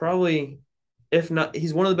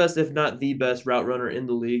he's one of the best, if not the best route runner in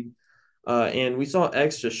the league. And we saw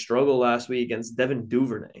X just struggle last week against Devin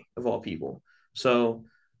Duvernay, of all people. So,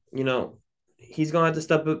 he's going to have to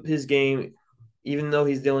step up his game, even though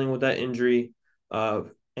he's dealing with that injury. And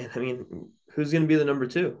I mean, who's going to be the number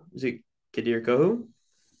 2? Is it Kadir Kohu,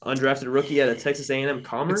 undrafted rookie out of Texas A&M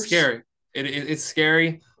Commerce? It's scary. It's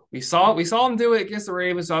scary. We saw him do it against the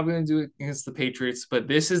Ravens. So I'm going to do it against the Patriots. But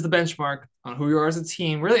this is the benchmark on who you are as a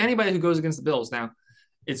team. Really, anybody who goes against the Bills now.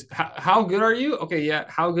 It's how good are you? Okay, yeah.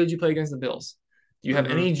 How good you play against the Bills? Do you have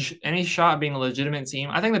any shot at being a legitimate team?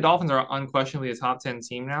 I think the Dolphins are unquestionably a top 10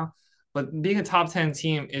 team now. But being a top 10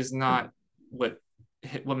 team is not what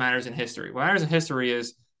matters in history. What matters in history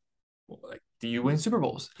is, like, do you win Super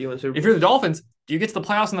Bowls? If you're the Dolphins, do you get to the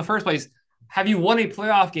playoffs in the first place? Have you won a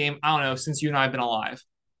playoff game? I don't know, since you and I have been alive.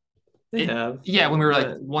 They have. Yeah, when we were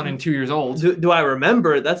like 1 and 2 years old. Do I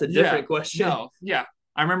remember? That's a different question. No, yeah.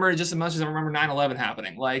 I remember it just as much as I remember 9/11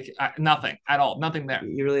 happening. Like, nothing at all. Nothing there.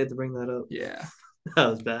 You really had to bring that up. Yeah. That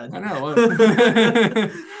was bad. I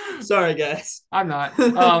know. Sorry, guys. I'm not.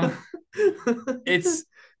 This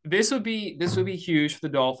would be huge for the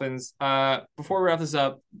Dolphins. Before we wrap this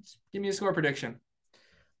up, give me a score prediction.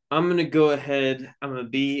 I'm gonna go ahead. I'm gonna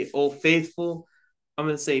be Old Faithful. I'm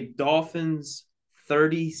gonna say Dolphins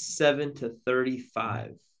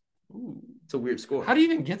 37-35. Ooh. It's a weird score. How do you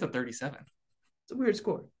even get to 37? It's a weird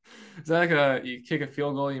score. Is that like you kick a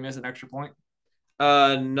field goal, you miss an extra point?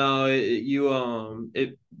 No,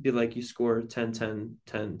 it'd be like you score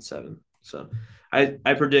 10-10-10-7. So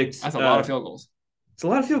I predict that's a lot of field goals. It's a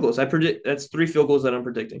lot of field goals. I predict that's 3 field goals that I'm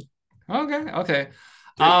predicting. Okay.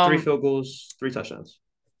 3 field goals, 3 touchdowns.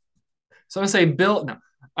 So I'm gonna say Bill. No,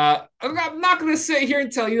 I'm not gonna sit here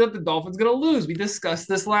and tell you that the Dolphins gonna lose. We discussed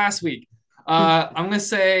this last week. I'm gonna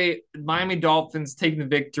say Miami Dolphins taking the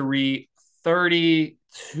victory 30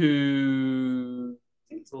 to I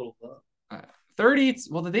think it's a little low. 30.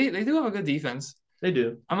 Well, they do have a good defense. They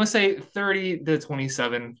do. I'm gonna say 30 to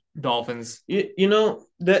 27 Dolphins. You know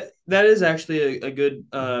that is actually a good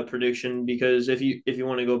prediction because if you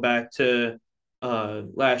want to go back to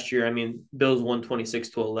last year, I mean Bills won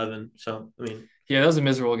 26-11. So I mean Yeah, that was a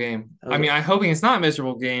miserable game. that I was mean, I'm hoping it's not a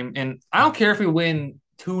miserable game, and I don't care if we win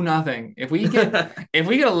 2-0. If we get a if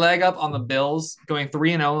we get a leg up on the Bills, going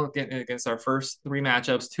 3-0 against our first three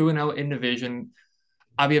matchups, 2-0 in division,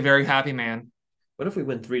 I'll be a very happy man. What if we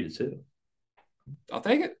win 3-2? I'll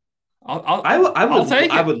take it. I'll I'll, I would I I'll would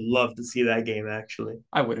take I it. would love to see that game actually.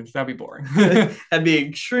 I wouldn't. That'd be boring. That'd be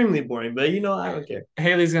extremely boring, but I don't care.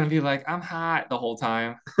 Haley's gonna be like, "I'm hot" the whole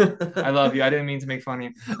time. I love you. I didn't mean to make fun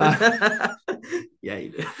of you. Yeah, you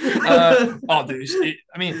did. Oh, dude.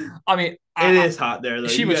 It is hot there though.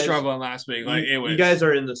 She was struggling last week. Like it was. You guys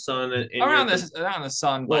are in the sun and around the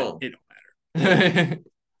sun, but well, it don't yeah. matter.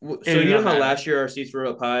 So It you know doesn't how matter. last year our seats were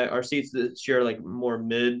up high? Our seats this year are like more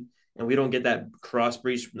mid, and we don't get that cross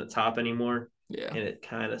breeze from the top anymore, Yeah. and it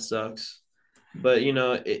kind of sucks. But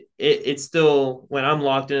it's still when I'm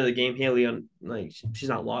locked into the game. Haley, like she's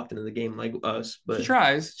not locked into the game like us, She but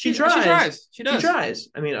tries. she She tries. tries. She She does. tries.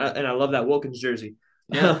 I mean, and I love that Wilkins jersey.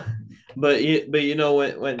 Yeah. But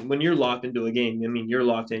when you're locked into a game, I mean, you're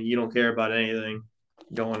locked in. You don't care about anything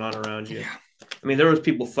going on around you. Yeah. I mean, there was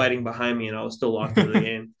people fighting behind me, and I was still locked into the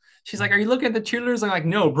game. She's like, "Are you looking at the cheerleaders?" I'm like,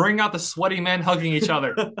 "No, bring out the sweaty men hugging each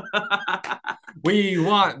other. We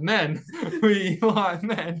want men. We want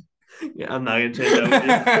men. Yeah, I'm not gonna change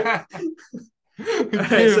that with you. All right,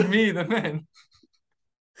 Give so me the men.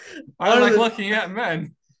 I on to like the looking at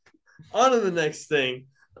men." on to the next thing.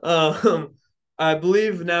 I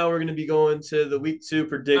believe now we're gonna be going to the week 2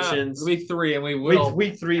 predictions. Week 3, and we Week will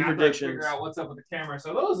week 3 after I figure predictions. out what's up with the camera.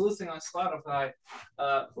 So those listening on Spotify,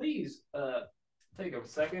 please take a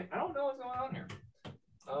second. I don't know what's going on here.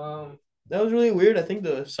 That was really weird. I think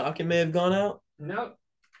the socket may have gone out. No.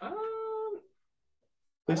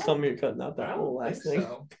 Please tell me you're cutting out I that little don't last think thing.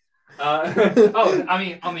 so. I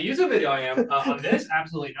mean, on the YouTube video, I am. On this,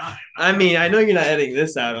 absolutely not. I mean, I know you're not editing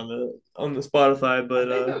this out on the Spotify,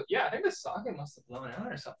 but I think the socket must have blown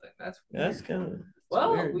out or something. That's weird. that's kind of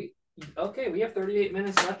Well, weird. we have 38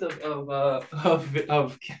 minutes left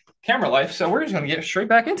of camera life, so we're just gonna get straight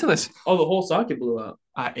back into this. Oh, the whole socket blew out.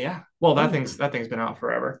 Yeah. Well, that thing's been out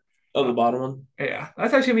forever. Oh, the bottom one. Yeah,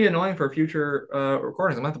 that's actually gonna be annoying for future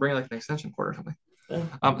recordings. I'm gonna have to bring like an extension cord or something.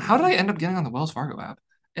 Yeah. How did I end up getting on the Wells Fargo app?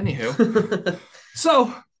 Anywho,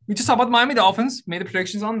 so we just talked about the Miami Dolphins, made the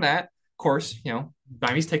predictions on that. Of course,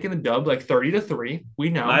 Miami's taking the dub like 30-3.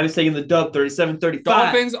 We know. Miami's taking the dub 37-35.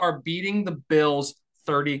 Dolphins are beating the Bills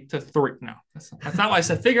 30-3. No, that's not what I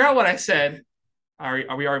said. Figure out what I said. We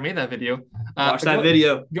already made that video. Watch that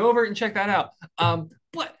video. Go over and check that out.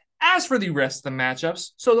 But as for the rest of the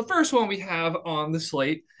matchups, so the first one we have on the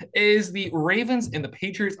slate is the Ravens and the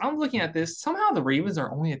Patriots. I'm looking at this. Somehow the Ravens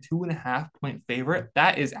are only a 2.5-point favorite.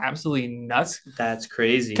 That is absolutely nuts. That's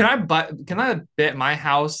crazy. Can I bet my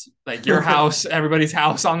house, like your house, everybody's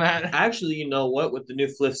house on that? Actually, you know what? With the new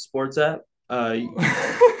Fliff Sports app,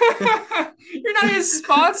 you're not even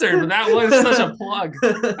sponsored, but that was such a plug.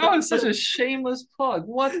 That was such a shameless plug.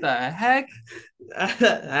 What the heck?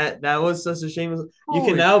 that was such a shameless. You Holy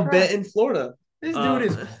can now crap. bet in Florida. This dude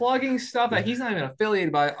is plugging stuff that he's not even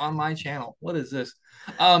affiliated by on my channel. What is this?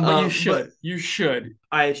 But you should. You should.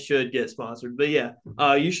 I should get sponsored, but yeah,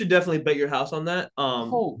 you should definitely bet your house on that.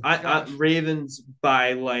 I Ravens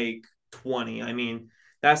by like 20. I mean,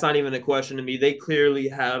 that's not even a question to me. They clearly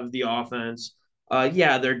have the offense.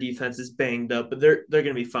 Yeah, their defense is banged up, but they're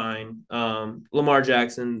gonna be fine. Lamar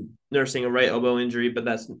Jackson nursing a right elbow injury, but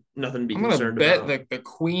that's nothing to be concerned about. I'm gonna bet the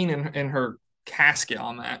queen in her casket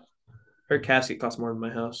on that. Her casket costs more than my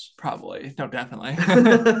house. Probably. No, definitely.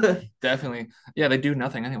 Definitely. Yeah, they do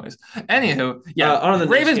nothing anyways. Anywho, yeah. On the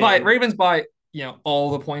Ravens by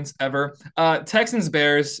all the points ever. Texans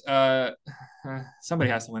Bears. Somebody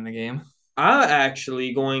has to win the game. I'm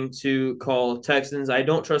actually going to call Texans. I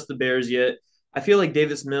don't trust the Bears yet. I feel like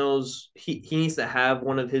Davis Mills, he needs to have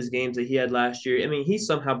one of his games that he had last year. I mean, he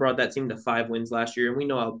somehow brought that team to 5 wins last year, and we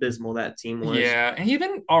know how abysmal that team was. Yeah, and he's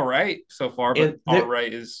been all right so far, but all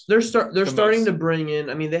right is they're starting to bring in.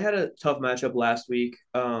 I mean, they had a tough matchup last week,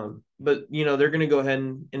 but they're going to go ahead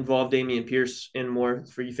and involve Damian Pierce in more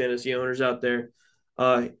for you fantasy owners out there.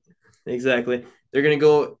 Exactly, they're going to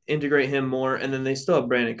go integrate him more, and then they still have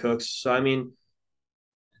Brandon Cooks. So I mean,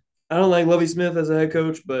 I don't like Lovie Smith as a head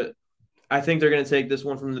coach, but I think they're going to take this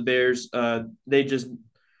one from the Bears. They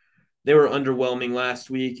were underwhelming last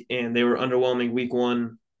week, and they were underwhelming week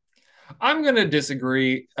 1. I'm gonna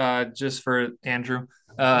disagree. Just for Andrew.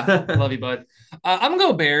 Love you, bud. I'm gonna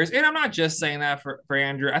go Bears, and I'm not just saying that for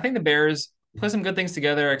Andrew. I think the Bears put some good things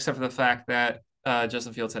together, except for the fact that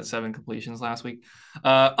Justin Fields had 7 completions last week.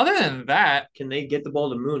 Other than that, Can they get the ball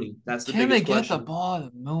to Mooney? That's the can they biggest get the question. ball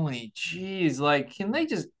to Mooney? Jeez, like, can they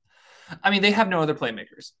just? I mean, they have no other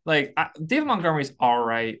playmakers. Like David Montgomery's all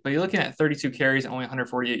right, but you're looking at 32 carries and only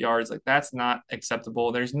 148 yards. Like that's not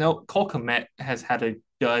acceptable. There's no Cole Kmet has had a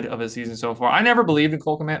dud of a season so far. I never believed in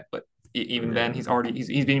Cole Kmet, but even then, Yeah.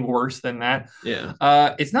 he's being worse than that. Yeah.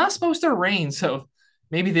 It's not supposed to rain, so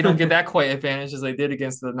maybe they don't get that quite advantage as they did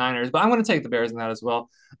against the Niners. But I'm going to take the Bears in that as well.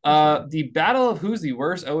 That's fine. The battle of who's the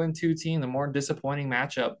worst 0-2 team, the more disappointing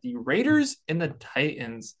matchup, the Raiders and the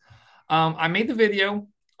Titans. I made the video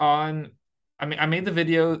on I made the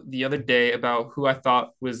video the other day about who I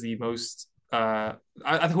thought was the most who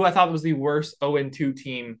I thought was the worst 0-2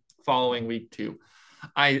 team following week 2.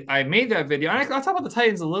 I made that video. I'll talk about the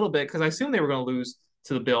Titans a little bit because I assumed they were going to lose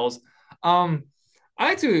to the Bills. Um, I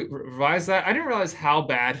had to revise that. I didn't realize how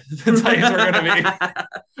bad the Titans were going to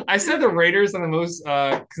be. I said the Raiders are the most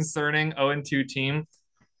concerning 0-2 team.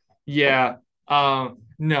 Yeah.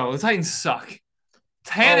 No, the Titans suck. Oh,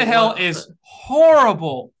 Tannehill well, is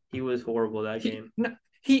horrible. he was horrible that He game.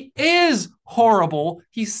 he is horrible.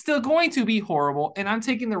 He's still going to be horrible, and I'm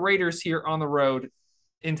taking the Raiders here on the road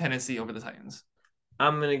in Tennessee over the Titans.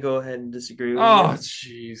 I'm gonna go ahead and disagree with Oh,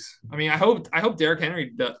 you. jeez. I mean, I hope Derrick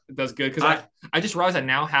Henry does good because I I just realized I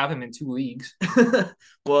now have him in 2 leagues.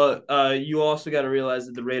 well, you also got to realize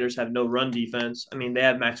that the Raiders have no run defense. I mean, they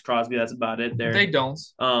have Max Crosby. That's about it They there. don't.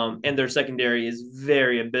 And their secondary is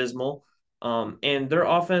very abysmal. And their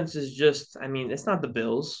offense is just, I mean, it's not the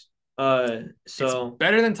Bills. It's So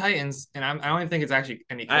better than Titans, and I don't even think it's actually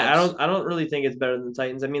any close. I don't really think it's better than the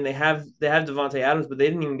Titans. I mean, they have Devontae Adams, but they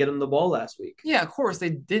didn't even get him the ball last week. Yeah, of course they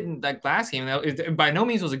didn't like last game. It by no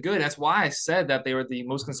means was it good. That's why I said that they were the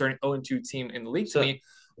most concerning 0-2 team in the league to So me.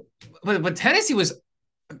 But Tennessee was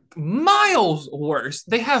miles worse.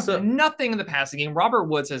 They have so nothing in the passing game. Robert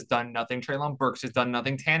Woods has done nothing. Treylon Burks has done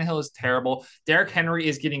nothing. Tannehill is terrible. Derrick Henry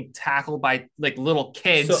is getting tackled by like little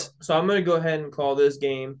kids. so I'm gonna go ahead and call this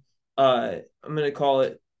game. I'm gonna call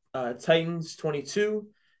it Titans 22,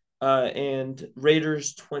 and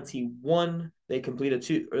Raiders 21. They complete a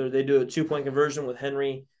two or they do a 2 point conversion with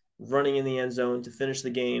Henry running in the end zone to finish the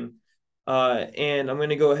game. And I'm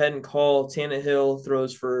gonna go ahead and call Tannehill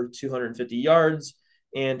throws for 250 yards,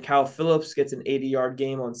 and Kyle Phillips gets an 80-yard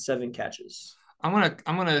game on 7 catches. I'm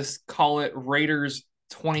gonna call it Raiders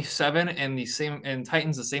 27 and the same and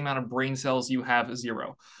Titans the same amount of brain cells you have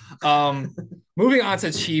 0. Um, moving on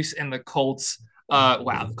to Chiefs and the Colts.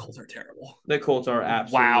 Wow, the Colts are terrible. The Colts are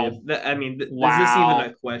Wow, absolutely. I mean, is this even a wow.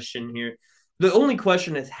 question here? The only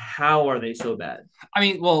question is how are they so bad? I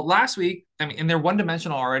mean, well, last week, I mean, and they're one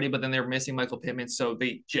dimensional already, but then they're missing Michael Pittman. So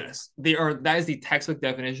they are, that is the textbook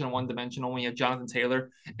definition of one dimensional when you have Jonathan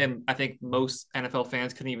Taylor. And I think most NFL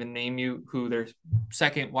fans couldn't even name you who their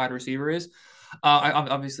second wide receiver is.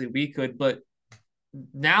 Obviously, we could, but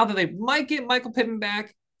now that they might get Michael Pittman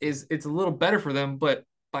back, it's a little better for them. But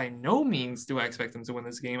by no means do I expect them to win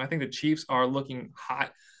this game. I think the Chiefs are looking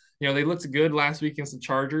hot. You know, they looked good last week against the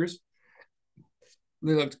Chargers.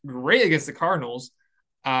 They looked great against the Cardinals.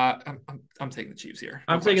 I'm taking the Chiefs here.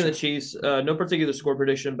 No I'm taking the question. Chiefs. No particular score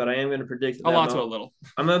prediction, but I am going to predict A that lot to a little.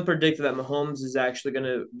 I'm going to predict that Mahomes is actually going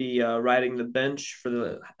to be riding the bench for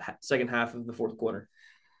the second half of the fourth quarter.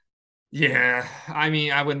 Yeah, I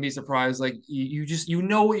mean, I wouldn't be surprised. Like you just you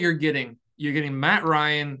know what you're getting. You're getting Matt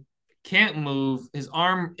Ryan can't move. His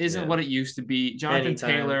arm isn't Yeah, what it used to be. Jonathan anytime.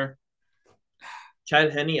 Taylor,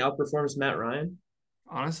 Chad Henne outperforms Matt Ryan.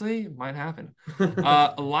 honestly, might happen.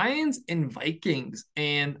 Lions and Vikings,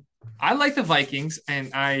 and I like the Vikings.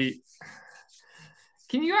 And I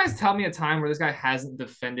can you guys tell me a time where this guy hasn't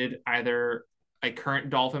defended either a current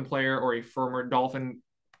Dolphin player or a former Dolphin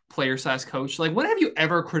player slash coach? Like, when have you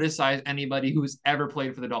ever criticized anybody who's ever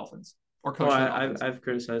played for the Dolphins or Oh, coached for the Dolphins? I've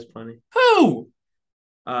criticized plenty. Who?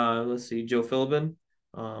 Let's see, Joe Philbin,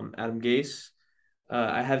 Adam Gase.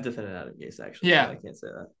 I have defended Adam Gase actually, so Yeah, I can't say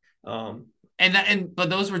that. and but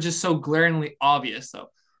those were just so glaringly obvious, though.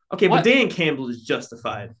 Okay, but What Dan Campbell is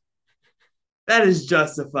justified. That is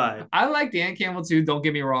justified. I like Dan Campbell too. Don't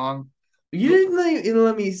get me wrong. You didn't even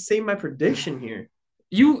let me say my prediction here.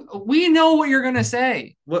 We know what you're gonna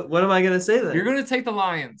say. What am I gonna say You're then? gonna take the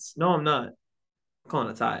Lions. No, I'm not. I'm calling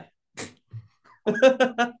a tie.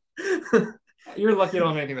 You're lucky I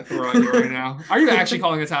don't have anything to throw at you right now. Are you actually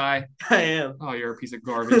calling a tie? I am. Oh, you're a piece of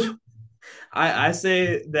garbage. I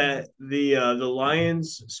say that the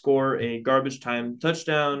Lions score a garbage time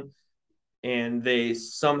touchdown. and they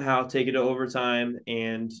somehow take it to overtime.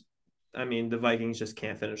 And I mean, the Vikings just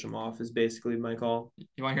can't finish them off. Is basically my call.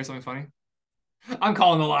 You want to hear something funny? I'm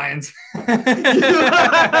calling the Lions.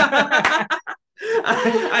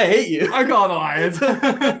 I hate you. I'm calling the Lions.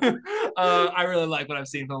 I really like what I've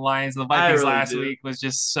seen from the Lions. The I Vikings really last do. week was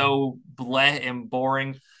just so bleh and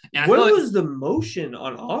boring. And I feel Where like was the motion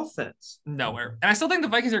on offense? nowhere. And I still think the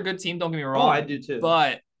Vikings are a good team, don't get me Oh, I wrong. do too.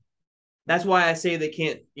 But That's why I say they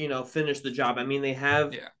can't, finish the job. I mean, yeah.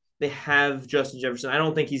 they have Justin Jefferson. I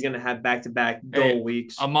don't think he's going to have back-to-back Hey, dull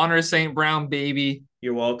weeks. Amon St. Brown, baby.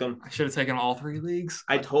 You're welcome. I should have taken all three leagues.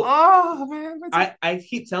 I told Oh man. I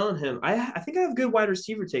keep telling him I think I have good wide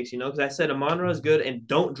receiver takes, because I said Amon-Ra is good and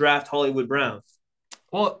don't draft Hollywood Brown.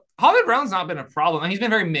 Well, Hollywood Brown's not been a problem. He's been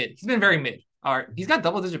very mid. He's been very mid. All right. He's got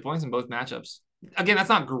double-digit points in both matchups. Again, that's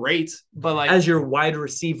not great, but like As your wide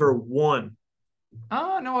receiver one.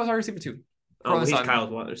 oh no, I was our receiver two. Oh, he's Kyle's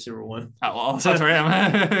wide receiver one. Oh well, that's for him.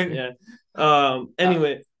 Yeah.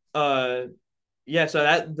 Anyway, yeah,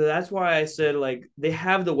 so that's why I said like they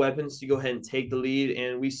have the weapons to go ahead and take the lead,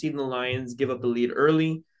 and we've seen the Lions give up the lead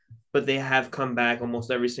early, but they have come back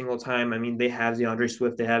almost every single time. I mean, they have DeAndre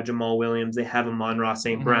Swift, they have Jamal Williams, they have Amon-Ra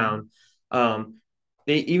St. Brown.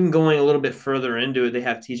 They even going a little bit further into it, they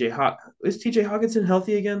have Is TJ Hawkinson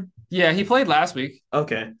healthy again? Yeah, he played last week.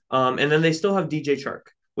 Okay. And then they still have DJ Chark,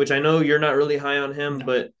 which I know you're not really high on him, No.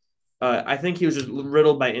 but I think he was just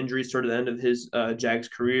riddled by injuries toward the end of his Jags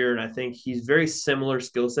career, and I think he's very similar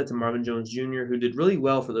skill set to Marvin Jones Jr., who did really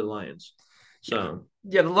well for the Lions. So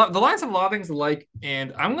yeah, the Lions have a lot of things to like,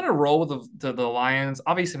 and I'm gonna roll with the Lions.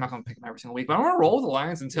 Obviously, I'm not gonna pick them every single week, but I'm gonna roll with the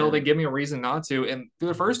Lions until they give me a reason not to. And through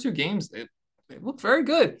the first two games, they looked very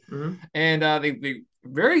good, and they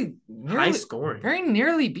very high scoring, very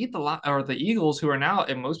nearly beat the Eagles, who are now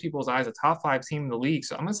in most people's eyes a top 5 team in the league.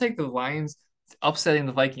 So I'm gonna take the Lions upsetting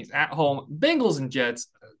the Vikings at home. Bengals and Jets.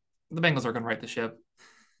 The Bengals are gonna right the ship.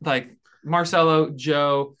 Like Marcelo,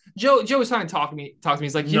 Joe was trying to talk to me.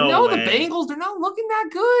 He's like, No the way. Bengals, they're not looking that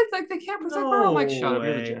good. Like they can't protect Burrow. I'm like, shut up,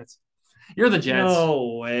 you're the Jets. You're the Jets.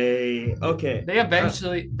 No way. Okay. They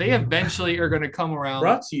eventually are going to come around.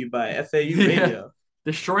 Brought to you by FAU Radio.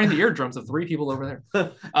 Destroying the eardrums of 3 people over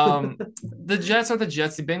there. The Jets are the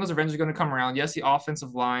Jets. The Bengals are eventually going to come around. Yes, the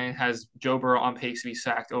offensive line has Joe Burrow on pace to be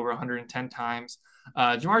sacked over 110 times.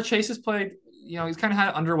 Jamar Chase has played, he's kind of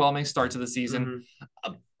had an underwhelming start to the season.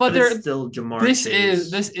 But it's still Jamar Chase.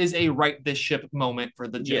 This is a right this ship moment for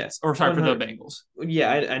the Jets. Yeah, or sorry, 100. For the Bengals. Yeah,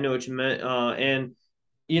 I know what you meant. And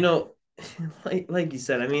like you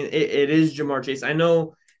said, I mean, it is Jamar Chase. I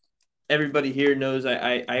know everybody here knows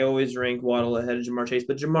I always rank Waddle ahead of Jamar Chase,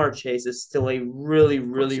 but Jamar Chase is still a really,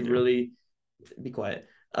 really, really be quiet.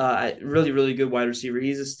 Really, really good wide receiver.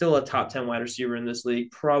 He's still a top 10 wide receiver in this league,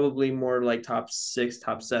 probably more like top 6,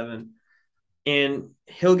 top 7. And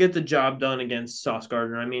he'll get the job done against Sauce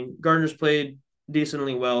Gardner. I mean, Gardner's played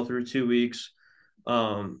decently well through 2 weeks.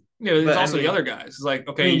 There's also the other guys. It's like,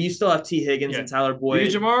 okay. You still have T. Higgins and Tyler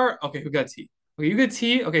Boyd. Jamar? Okay, who got T? Okay, you got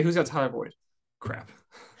T? Okay, who's got Tyler Boyd? Crap.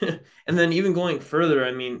 And then even going further,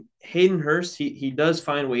 I mean, Hayden Hurst, he does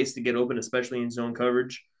find ways to get open, especially in zone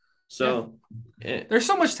coverage. So there's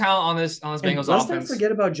so much talent on this Bengals offense. Let's not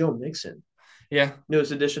forget about Joe Mixon. Yeah.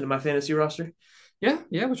 Newest addition to my fantasy roster.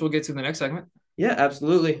 Yeah, which we'll get to in the next segment. Yeah,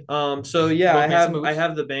 absolutely. So yeah, I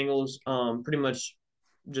have the Bengals pretty much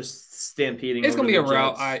just stampeding. It's gonna be a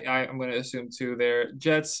rout. I'm gonna assume too there.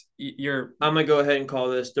 Jets, I'm gonna go ahead and call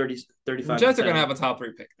this 35. Jets are gonna have a top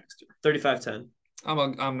 3 pick next year. 35-10.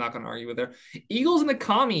 I'm not gonna argue with there. Eagles and the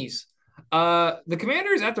Commies. The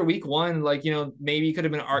Commanders after week 1, maybe could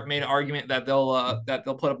have been made an argument that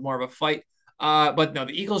they'll put up more of a fight. But no,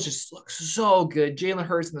 the Eagles just look so good. Jalen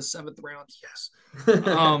Hurts in the 7th round, yes.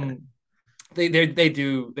 They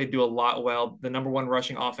do a lot well. The number 1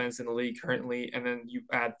 rushing offense in the league currently, and then you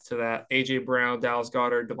add to that AJ Brown, Dallas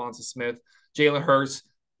Goedert, Devonta Smith, Jalen Hurts,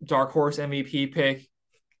 dark horse MVP pick.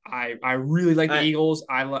 I really like the Eagles.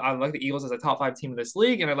 I like the Eagles as a top 5 team in this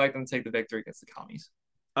league, and I'd like them to take the victory against the Commies.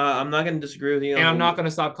 I'm not going to disagree with you. And I'm not going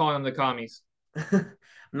to stop calling them the Commies. I'm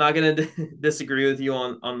not going to disagree with you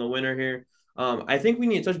on the winner here. I think we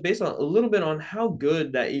need to touch base on a little bit on how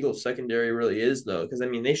good that Eagles secondary really is, though, because I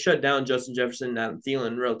mean they shut down Justin Jefferson and Adam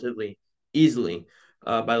Thielen relatively easily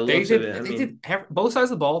by the looks of it. They did both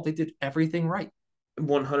sides of the ball. They did everything right.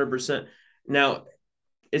 100%. Now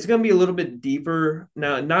it's going to be a little bit deeper.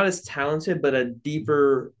 Now, not as talented, but a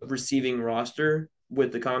deeper receiving roster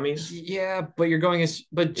with the Commies. Yeah,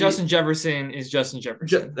 but Justin Jefferson is Justin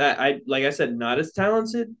Jefferson. Like I said, not as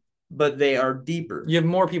talented, but they are deeper. You have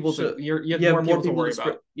more people to worry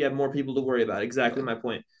about. You have more people to worry about. Exactly my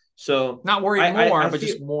point. So Not worried I I, more, I but feel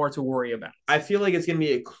just more to worry about. I feel like it's gonna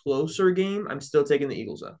be a closer game. I'm still taking the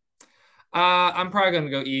Eagles though. I'm probably going to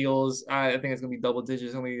go Eagles. I think it's going to be double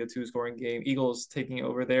digits, only a two-scoring game. Eagles taking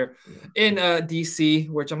over there in DC,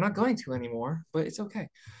 which I'm not going to anymore, but it's okay.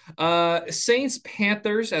 Saints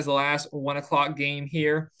Panthers as the last 1 o'clock game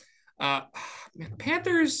here. Uh, Man,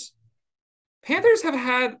 Panthers have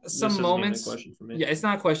had some This isn't even a moments. question for me. Yeah, it's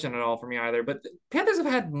not a question at all for me either. But Panthers have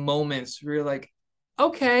had moments where you're like,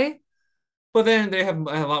 okay, but then they have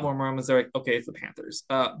a lot more moments. They're like, okay, it's the Panthers.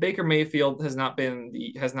 Baker Mayfield has not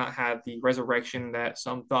had the resurrection that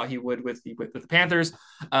some thought he would with the Panthers.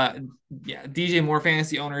 Uh, yeah, DJ Moore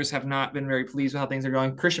fantasy owners have not been very pleased with how things are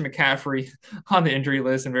going. Christian McCaffrey on the injury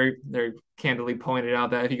list and very candidly pointed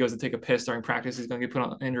out that if he goes to take a piss during practice, he's going to get put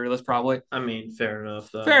on the injury list probably. I mean, fair enough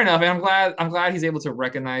Fair though. enough, and I'm glad he's able to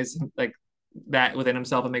recognize like that within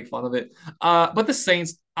himself and make fun of it. But the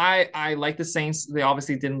Saints, I like the Saints. They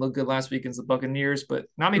obviously didn't look good last week against the Buccaneers, but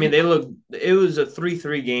not I many mean, people. it was a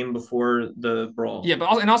 3-3 game before the brawl. Yeah,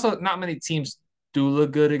 but also not many teams do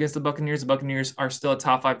look good against the Buccaneers. The Buccaneers are still a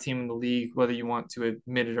top five team in the league, whether you want to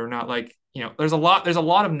admit it or not. Like, there's a lot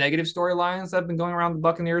of negative storylines that have been going around the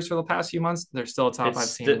Buccaneers for the past few months. They're still a top five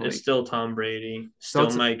team in the It's league. still Tom Brady, Still,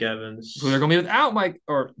 still Mike Evans. who they're going to be without Mike,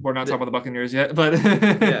 or we're not talking about the Buccaneers yet, but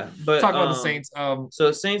Yeah, but talk about the Saints.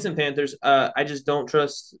 so Saints and Panthers. I just don't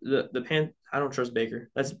trust the Pan. I don't trust Baker.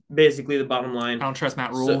 That's basically the bottom I line. don't trust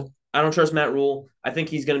Matt So Rule. I don't trust Matt Rule. I think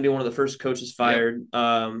he's going to be one of the first coaches Yep, fired.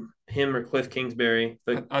 Him or Cliff Kingsbury.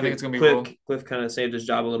 But I think it's going to be Rule. Cliff kind of saved his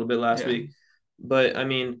job a little bit last Yeah, week. But I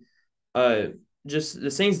mean, uh, just the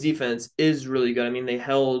Saints defense is really good. I mean, they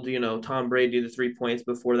held Tom Brady to 3 points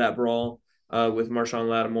before that brawl with Marshawn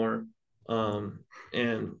Lattimore.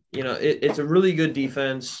 And it's a really good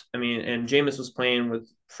defense. I mean, and Jameis was playing with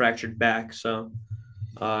fractured back, so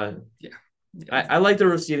yeah. I like the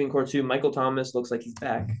receiving core too. Michael Thomas looks like he's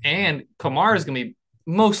back. And Kamara is going to be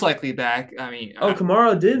most likely back. I mean, Oh,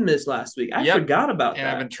 Kamara did miss last week. I yep. forgot about And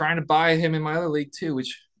I've that. been trying to buy him in my other league too,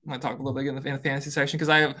 which I'm going to talk a little bit in the fantasy section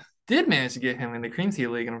because did manage to get him in the Cream Tea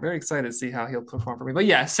League, and I'm very excited to see how he'll perform for me. But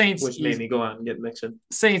yeah, Which made me go out and get Mixon.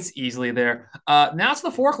 Saints easily there. Now it's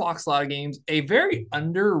the 4 o'clock slot of games, a very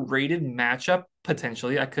underrated matchup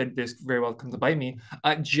potentially. I could this very well come to bite me.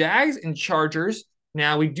 Jags and Chargers.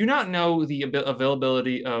 Now we do not know the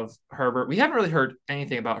availability of Herbert. We haven't really heard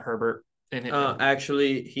anything about Herbert.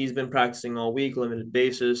 Actually, he's been practicing all week, limited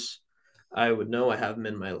basis. I would know. I have him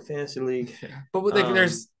in my fantasy league. Yeah. But like,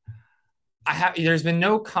 there's been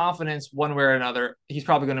no confidence one way or another. He's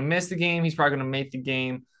probably going to miss the game. He's probably going to make the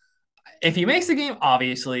game. If he makes the game,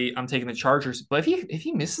 obviously I'm taking the Chargers. But if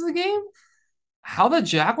he misses the game, how the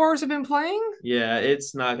Jaguars have been playing, yeah,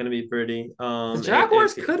 it's not going to be pretty. The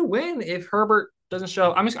Jaguars could win if Herbert doesn't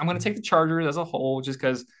show. I'm going to take the Chargers as a whole, just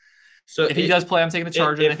because if he does play, I'm taking the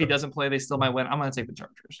Chargers. And if he doesn't play, they still might win. I'm going to take the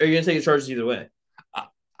Chargers. Are you going to take the Chargers either way?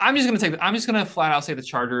 I'm just gonna flat out say the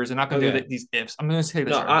Chargers and not gonna do these ifs. I'm gonna say the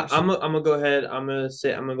Chargers. I'm gonna go ahead. I'm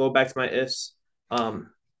gonna go back to my ifs.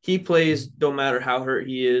 He plays. Don't matter how hurt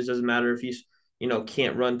he is. Doesn't matter if he's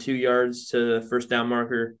can't run 2 yards to the first down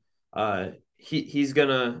marker. He's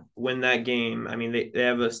gonna win that game. I mean they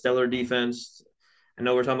have a stellar defense. I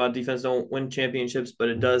know we're talking about defense don't win championships, but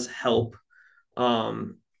it does help.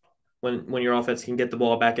 When your offense can get the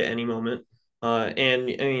ball back at any moment. And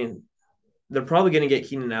I mean they're probably going to get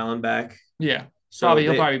Keenan Allen back. Yeah. So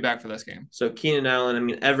he'll probably be back for this game. So Keenan Allen, I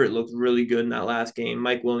mean, Everett looked really good in that last game.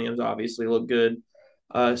 Mike Williams obviously looked good.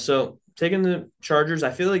 So taking the Chargers, I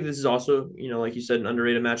feel like this is also, like you said, an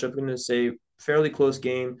underrated matchup. I'm going to say fairly close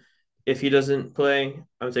game. If he doesn't play,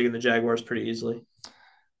 I'm taking the Jaguars pretty easily.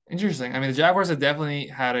 Interesting. I mean, the Jaguars have definitely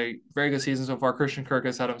had a very good season so far. Christian Kirk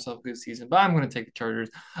has had himself a good season, but I'm going to take the Chargers.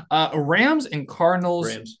 Rams and Cardinals.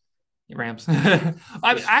 Rams.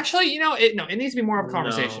 I mean, actually, it needs to be more of a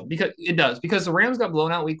conversation because it does. Because the Rams got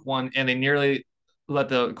blown out week 1 and they nearly let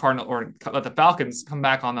the Falcons come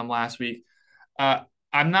back on them last week.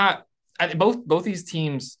 Both these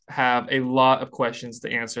teams have a lot of questions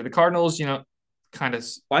to answer. The Cardinals, kind of.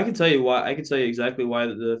 Well, I can tell you why. I can tell you exactly why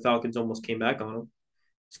the Falcons almost came back on them.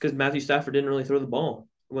 It's because Matthew Stafford didn't really throw the ball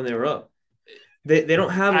when they were up. They don't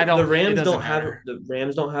have the Rams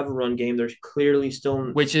don't have a run game. They're clearly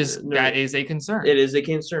still that is a concern. It is a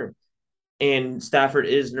concern. And Stafford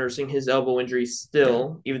is nursing his elbow injury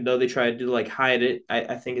still, even though they tried to hide it.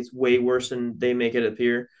 I think it's way worse than they make it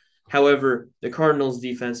appear. However, the Cardinals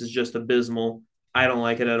defense is just abysmal. I don't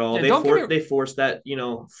like it at all. They forced that,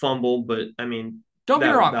 fumble, but I mean, don't get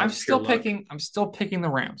me wrong. I'm still picking the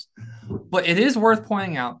Rams. But it is worth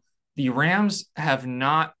pointing out the Rams have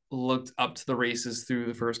not looked up to the races through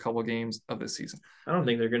the first couple of games of this season. I don't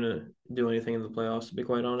think they're gonna do anything in the playoffs, to be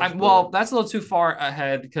quite honest. Well, that's a little too far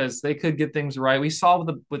ahead because they could get things right. We saw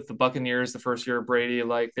with the Buccaneers the first year of Brady,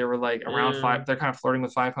 like they were like around five. They're kind of flirting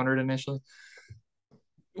with 500 initially.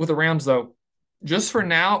 With the Rams, though, just for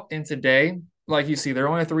now and today, like you see, they're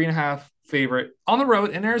only a 3.5 favorite on the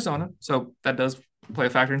road in Arizona, so that does play a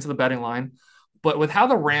factor into the betting line. But with how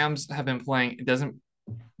the Rams have been playing, it doesn't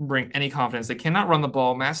bring any confidence. They cannot run the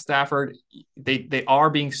ball. Matt Stafford, they are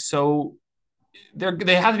being so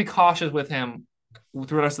they have to be cautious with him through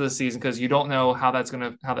the rest of the season because you don't know how the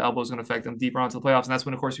elbow is gonna affect them deeper onto the playoffs, and that's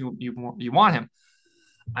when of course you want him.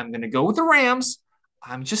 I'm gonna go with the Rams.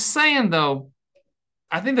 I'm just saying though,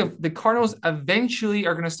 I think the Cardinals eventually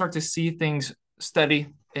are gonna start to see things steady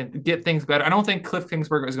and get things better. I don't think Cliff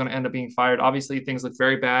Kingsbury is going to end up being fired. Obviously, things look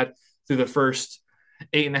very bad through the first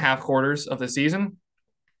 8.5 quarters of the season,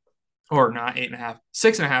 or not 8.5,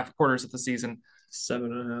 6.5 quarters of the season.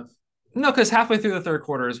 7.5. No, because halfway through the third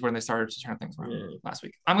quarter is when they started to turn things around last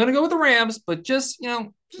week. I'm going to go with the Rams, but just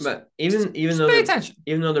but even though pay attention.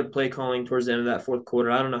 Even though they're play calling towards the end of that fourth quarter,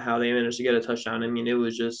 I don't know how they managed to get a touchdown. I mean, it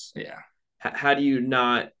was just How do you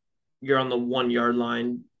not? You're on the 1 yard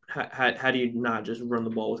line. How do you not just run the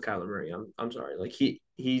ball with Kyler Murray? I'm sorry, like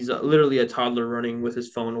he's literally a toddler running with his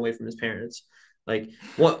phone away from his parents. Like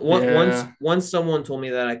once someone told me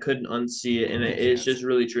that, I couldn't unsee it, and it's just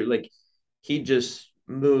really true. Like he just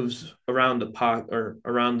moves around the pocket or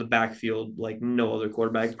around the backfield like no other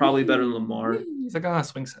quarterback. Probably better than Lamar. He's like a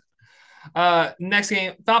swing set. Next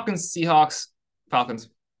game, Falcons, Seahawks. Falcons.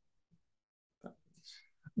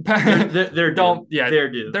 They're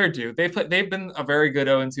due. They've been a very good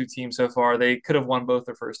 0-2 team so far. They could have won both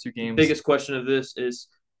their first two games. Biggest question of this is,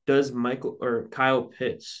 does Michael or Kyle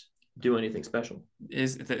Pitts do anything special?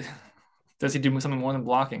 Does he do something more than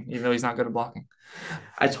blocking, even though he's not good at blocking?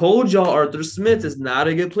 I told y'all Arthur Smith is not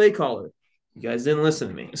a good play caller. You guys didn't listen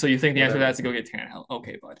to me. So you think the answer to that is to go get Tannehill?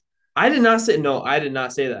 Okay, bud. I did not say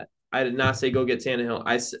that. I did not say go get Tannehill.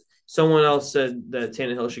 Someone else said that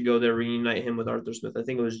Tannehill should go there, reunite him with Arthur Smith. I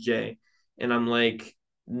think it was Jay. And I'm like,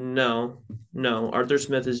 no. Arthur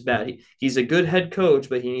Smith is bad. He's a good head coach,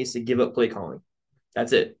 but he needs to give up play calling.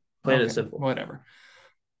 That's it. Plain and simple. Whatever.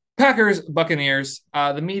 Packers, Buccaneers.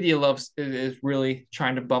 The media is really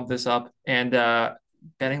trying to bump this up. And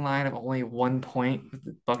betting line of only 1 point, with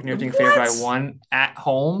the Buccaneers being favored by 1 at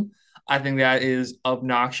home. I think that is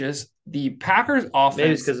obnoxious. The Packers offense.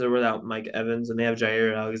 Maybe it's because they're without Mike Evans and they have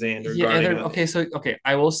Jair Alexander.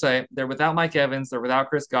 I will say they're without Mike Evans, they're without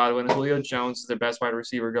Chris Godwin. Julio Jones is their best wide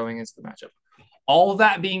receiver going into the matchup. All of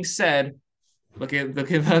that being said, look at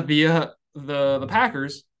the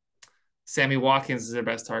Packers. Sammy Watkins is their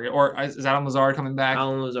best target. Or is Adam Lazard coming back?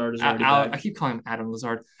 Alan Lazard is already back. I keep calling him Adam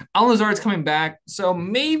Lazard. Alan Lazard's coming back. So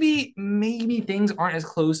maybe things aren't as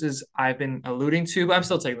close as I've been alluding to, but I'm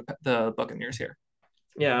still taking the Buccaneers here.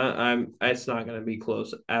 Yeah, it's not going to be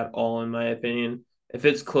close at all, in my opinion. If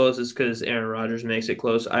it's close, it's because Aaron Rodgers makes it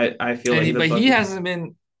close. I feel he hasn't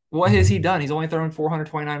been. What has he done? He's only thrown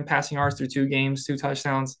 429 passing yards through 2 games, 2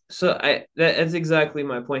 touchdowns. So that's exactly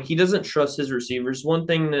my point. He doesn't trust his receivers. One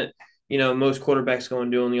thing that most quarterbacks go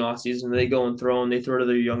and do in the offseason, they go and they throw to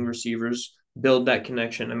their young receivers, build that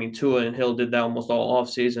connection. I mean, Tua and Hill did that almost all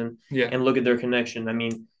offseason. Yeah. And look at their connection. I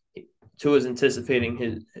mean, Tua's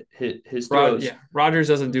anticipating his throws. Rodgers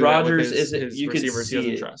doesn't do that with his receivers. He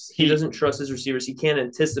doesn't trust. He doesn't trust his receivers. He can't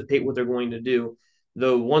anticipate what they're going to do.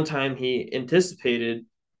 Though one time he anticipated,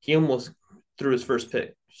 he almost threw his first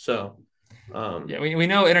pick. So we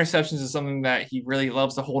know interceptions is something that he really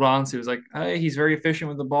loves to hold on to. It's like, he's very efficient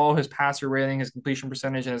with the ball. His passer rating, his completion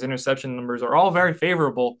percentage, and his interception numbers are all very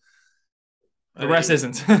favorable. The rest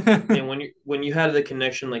isn't. And when you had the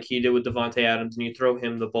connection like he did with Devontae Adams, and you throw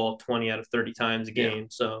him the ball 20 out of 30 times a game,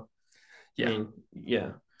 so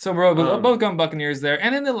So we're both going Buccaneers there.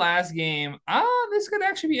 And in the last game, this could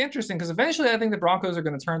actually be interesting because eventually I think the Broncos are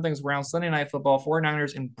going to turn things around. Sunday Night Football,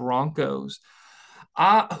 49ers and Broncos.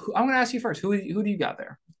 I'm going to ask you first. Who do you got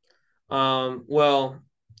there?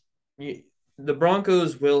 The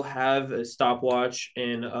Broncos will have a stopwatch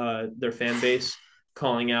in their fan base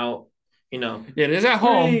calling out. It is at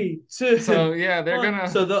home. 3, 2, so they're gonna.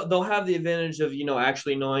 So they'll have the advantage of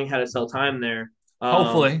actually knowing how to sell time there.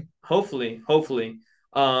 Hopefully.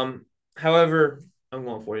 However, I'm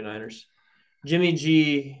going 49ers. Jimmy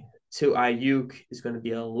G to Ayuk is going to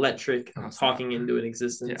be electric. I'm talking into an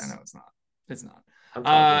existence. Yeah, no, it's not. It's not. I'm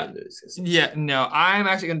talking into existence. No, I'm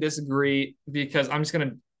actually going to disagree because I'm just going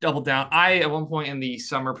to double down. I at one point in the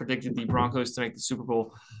summer predicted the Broncos to make the Super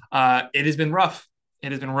Bowl. It has been rough.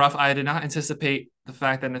 I did not anticipate the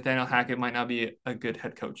fact that Nathaniel Hackett might not be a good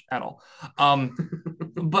head coach at all.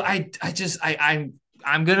 But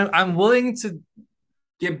I'm willing to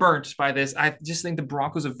get burnt by this. I just think the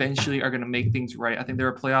Broncos eventually are going to make things right. I think they're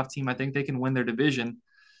a playoff team. I think they can win their division.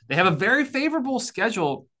 They have a very favorable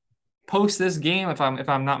schedule post this game, if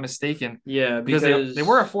I'm not mistaken. Yeah, because because they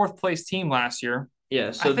were a fourth place team last year. Yeah,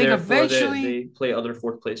 I so think therefore eventually they play other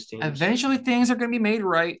fourth place teams. Eventually things are going to be made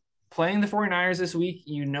right. Playing the 49ers this week,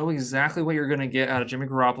 you know exactly what you're going to get out of Jimmy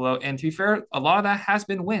Garoppolo. And to be fair, a lot of that has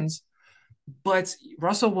been wins. But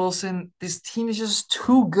Russell Wilson, this team is just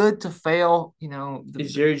too good to fail.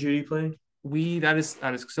 Is Jerry Jeudy playing? That is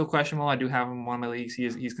still questionable. I do have him in one of my leagues.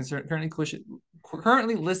 He's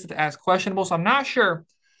currently listed as questionable, so I'm not sure.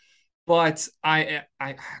 But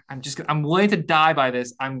I'm willing to die by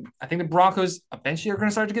this. I think the Broncos eventually are going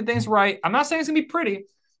to start to get things right. I'm not saying it's going to be pretty.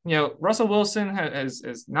 Russell Wilson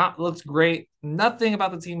has not looked great. Nothing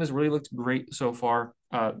about the team has really looked great so far.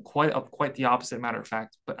 Quite the opposite, matter of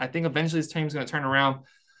fact. But I think eventually this team's going to turn around.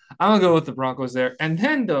 I'm gonna go with the Broncos there, and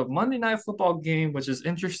then the Monday Night Football game, which is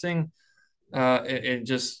interesting. It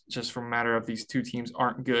just from a matter of these two teams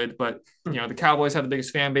aren't good, but the Cowboys have the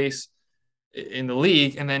biggest fan base in the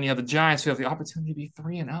league, and then you have the Giants who have the opportunity to be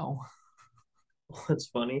 3-0. That's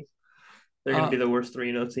funny. They're going to be the worst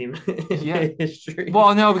 3-0 team in history.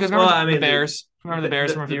 Well, no, because remember the Bears. Remember the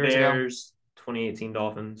Bears from a few years ago? 2018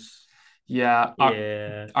 Dolphins. Yeah.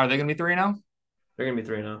 Yeah. Are they going to be 3-0? They're going to be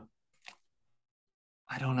 3-0.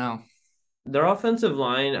 I don't know. Their offensive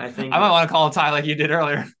line, I think. I might want to call a tie like you did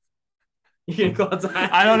earlier. You can call it tie?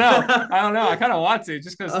 I don't know. I kind of want to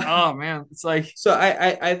just because, oh, man. It's like. So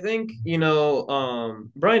I think,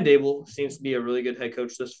 Brian Dable seems to be a really good head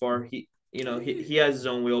coach this far. He has his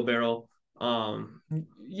own wheelbarrow.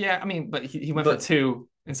 Yeah, I mean, but he went for 2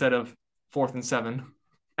 instead of 4th and 7.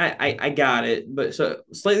 I got it, but so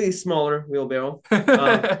slightly smaller wheelbarrow.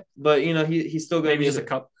 But he's still going to be just a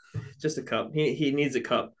cup. Just a cup. He needs a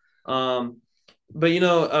cup. But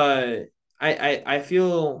I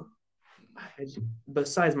feel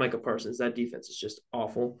besides Micah Parsons, that defense is just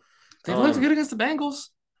awful. They looked good against the Bengals.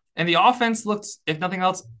 And the offense looked, if nothing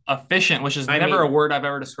else, efficient, which is never a word I've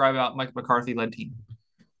ever described about Mike McCarthy-led team.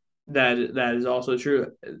 That is also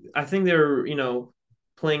true. I think they're,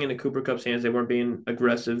 playing in the Cooper Cup's hands. They weren't being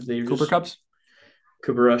aggressive.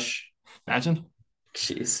 Cooper Rush. Imagine.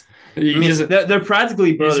 Jeez. They're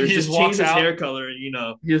practically brothers. He just change his hair color, He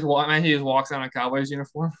just walks out in a Cowboys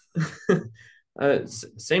uniform.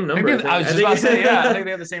 Same number. I was just about to say, I think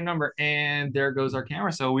they have the same number. And there goes our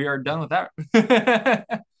camera. So we are done with that. The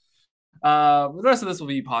rest of this will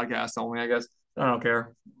be podcast only, I guess. I don't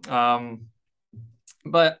care.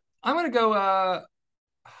 But I'm gonna go.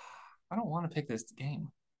 I don't want to pick this game.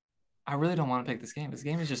 I really don't want to pick this game. This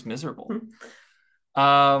game is just miserable.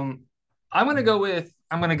 I'm gonna go with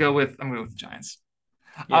the Giants.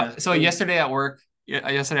 Yeah. So yesterday at work,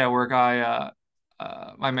 I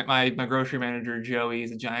my grocery manager Joey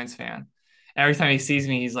is a Giants fan. Every time he sees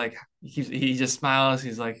me, he just smiles.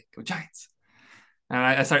 He's like, "Go Giants!"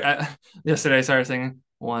 And yesterday I started singing,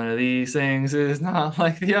 "One of these things is not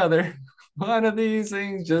like the other. One of these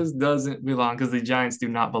things just doesn't belong," because the Giants do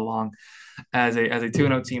not belong as a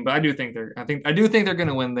 2-0 team. But I do think they're going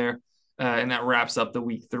to win there, and that wraps up the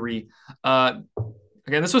week 3. Again,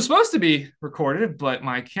 this was supposed to be recorded, but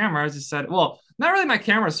my camera just said, well, not really my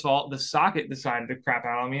camera's fault. The socket decided to crap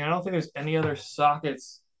out on me. I don't think there's any other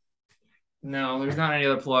sockets. No, there's not any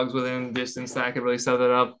other plugs within distance that I could really set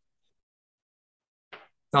that up.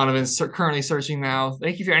 Donovan's currently searching now.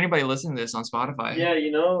 Thank you for anybody listening to this on Spotify. Yeah,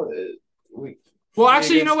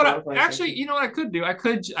 actually, you know what I could do? I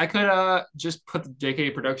could just put the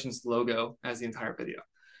JK Productions logo as the entire video.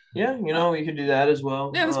 Yeah, we could do that as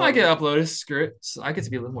well. Yeah, this might get uploaded. Screw it. So I get to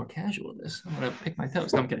be a little more casual with this. I'm gonna pick my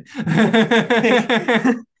toes. No, I'm kidding.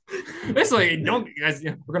 Basically, guys.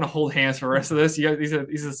 We're gonna hold hands for the rest of this. You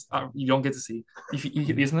don't get to see.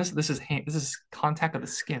 This is contact of the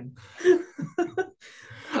skin.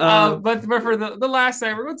 But for the last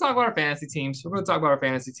time, we're going to talk about our fantasy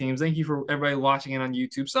teams. Thank you for everybody watching it on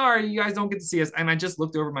YouTube. Sorry, you guys don't get to see us. And I just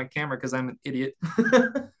looked over my camera because I'm an idiot.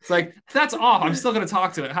 It's like, that's off. I'm still going to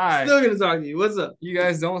talk to it. Hi. Still going to talk to you. What's up? You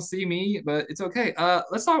guys don't see me, but it's okay.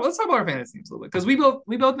 Let's talk about our fantasy teams a little bit because we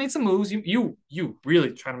both made some moves. You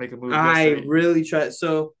really trying to make a move. I really tried.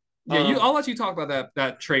 So yeah, I'll let you talk about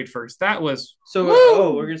that trade first. That was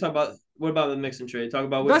we're going to talk about. What about the mix and trade? Talk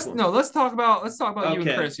about which one? No, let's talk about you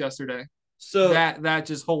and Chris yesterday. So that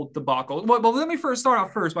just whole debacle. Well, let me start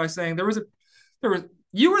off by saying there was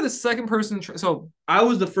You were the second person. So I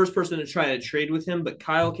was the first person to try to trade with him, but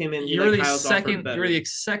Kyle came in. He you're like the Kyle's offered second. You're better.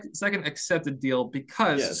 the second accepted deal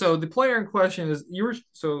because Yes. the player in question is you were.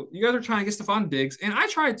 So you guys are trying to get Stephon Diggs, and I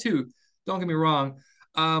tried too. Don't get me wrong.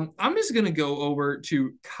 I'm just gonna go over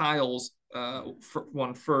to Kyle's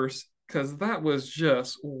one first because that was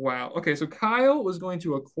just wow. Okay, so Kyle was going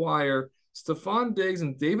to acquire Stephon Diggs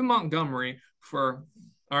and David Montgomery for.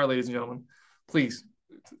 All right, ladies and gentlemen, please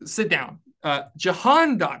sit down.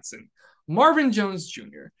 Jahan Dotson, Marvin Jones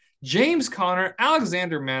Jr., James Conner,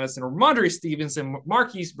 Alexander Madison, Ramondre Stevenson,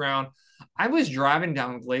 Marquise Brown. I was driving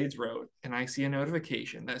down Glades Road and I see a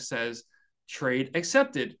notification that says trade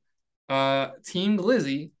accepted. Team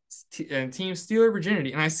Glizzy and Team Steeler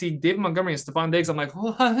Virginity. And I see David Montgomery and Stephon Diggs. I'm like,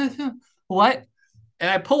 what? What? And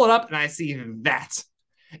I pull it up and I see that.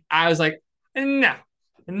 I was like, no,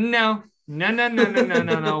 no, no, no, no, no, no,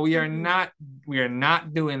 no, no. We are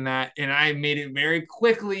not doing that. And I made it very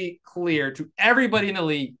quickly clear to everybody in the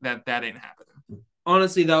league that that ain't happening.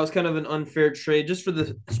 Honestly, that was kind of an unfair trade just for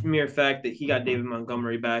the mere fact that he got David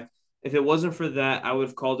Montgomery back. If it wasn't for that, I would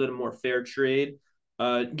have called it a more fair trade.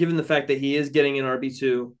 Given the fact that he is getting an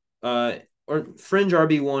RB2 or fringe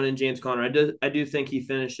RB1 in James Conner, I do think he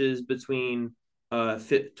finishes between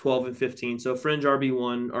 12 and 15. So fringe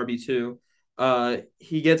RB1, RB2.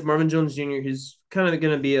 He gets Marvin Jones Jr., who's kind of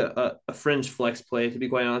going to be a fringe flex play, to be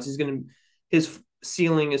quite honest. His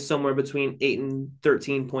ceiling is somewhere between 8 and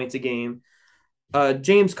 13 points a game.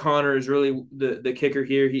 James Conner is really the kicker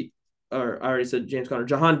here. Or I already said James Conner.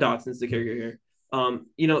 Jahan Dotson's the kicker here.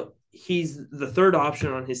 He's the third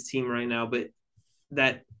option on his team right now, but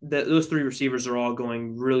that those three receivers are all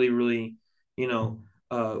going really, really,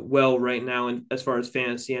 well right now. And as far as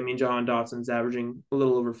fantasy, I mean, Jahan Dotson's averaging a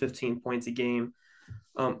little over 15 points a game.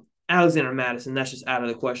 Alexander Madison, that's just out of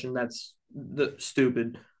the question. That's the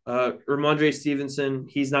stupid. Ramondre Stevenson,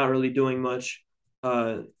 he's not really doing much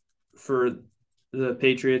for the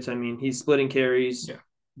Patriots. I mean, he's splitting carries, Yeah.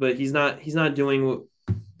 but he's not doing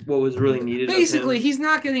what was really needed. Basically, he's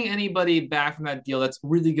not getting anybody back from that deal that's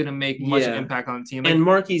really going to make much impact on the team. And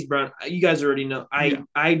Marquise Brown, you guys already know,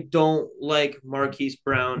 I don't like Marquise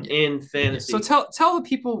Brown in fantasy. So tell the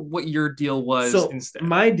people what your deal was instead.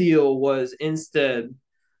 My deal was instead.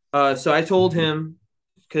 So I told him,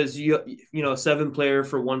 because you 7 player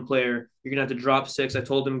for 1 player, you're gonna have to drop 6. I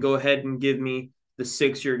told him, go ahead and give me the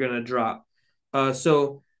 6 you're gonna drop.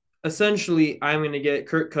 So essentially, I'm going to get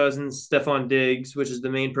Kirk Cousins, Stephon Diggs, which is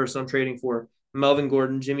the main person I'm trading for, Melvin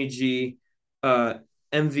Gordon, Jimmy G,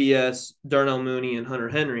 MVS, Darnell Mooney, and Hunter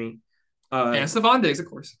Henry. And Stephon Diggs, of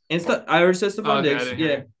course. And I already said Stephon Diggs.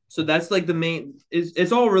 Yeah. So that's like the main.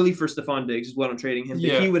 It's all really for Stephon Diggs is what I'm trading him.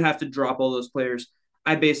 But he would have to drop all those players.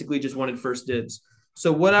 I basically just wanted first dibs.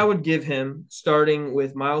 So what I would give him, starting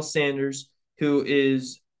with Miles Sanders, who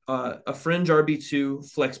is a fringe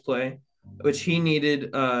RB2 flex play, which he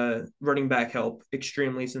needed running back help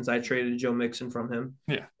extremely since I traded Joe Mixon from him.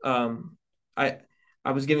 Yeah.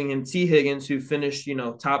 I was giving him T. Higgins, who finished,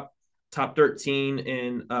 top 13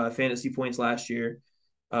 in fantasy points last year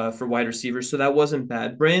for wide receivers. So that wasn't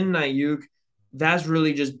bad. Brandon Ayuk, that's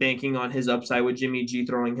really just banking on his upside with Jimmy G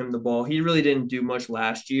throwing him the ball. He really didn't do much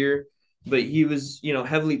last year, but he was,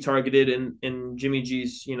 heavily targeted in Jimmy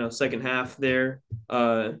G's, second half there.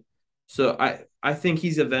 So I think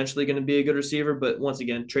he's eventually going to be a good receiver, but once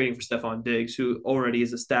again, trading for Stephon Diggs, who already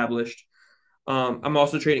is established. I'm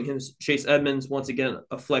also trading him Chase Edmonds, once again,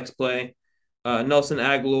 a flex play. Nelson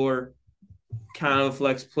Aguilar, kind of a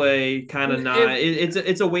flex play, kind of not.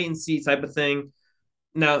 It's a wait and see type of thing.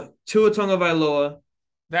 Now, Tua Tagovailoa,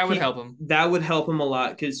 that would help him. That would help him a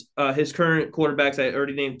lot because his current quarterbacks, I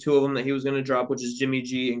already named 2 of them that he was going to drop, which is Jimmy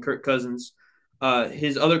G and Kirk Cousins.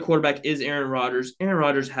 His other quarterback is Aaron Rodgers. Aaron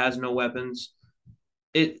Rodgers has no weapons.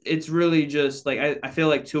 It's really just like I feel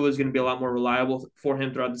like Tua is going to be a lot more reliable for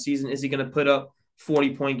him throughout the season. Is he going to put up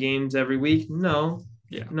 40-point games every week? No.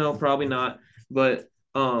 Yeah. No, probably not. But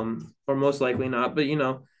or most likely not. But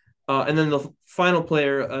and then the final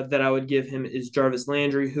player that I would give him is Jarvis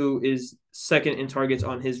Landry, who is second in targets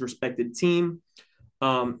on his respected team.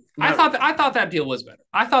 I thought that deal was better.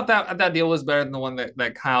 I thought that deal was better than the one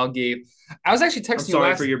that Kyle gave. I was actually texting you.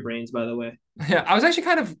 Sorry for your brains, by the way. Yeah, I was actually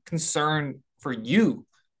kind of concerned for you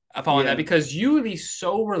following that because you would be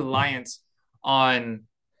so reliant on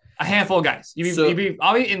a handful of guys.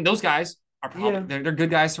 And those guys are probably they're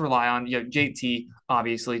good guys to rely on. You have JT,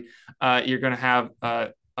 obviously. You're going to have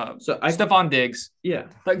Stephon Diggs. Yeah.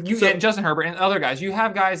 Like and Justin Herbert and other guys. You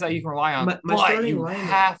have guys that you can rely on, but you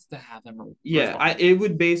have to have them. Yeah, it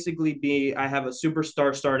would basically be I have a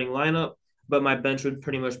superstar starting lineup, but my bench would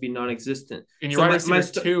pretty much be non-existent. And your So wide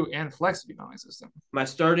receiver two and flex would be non-existent. my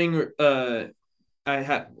starting I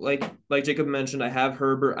have like Jacob mentioned, I have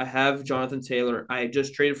Herbert, I have Jonathan Taylor. I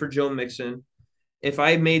just traded for Joe Mixon. If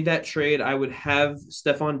I made that trade, I would have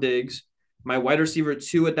Stephon Diggs. My wide receiver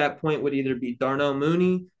two at that point would either be Darnell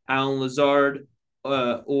Mooney, Alan Lazard,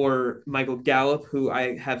 or Michael Gallup, who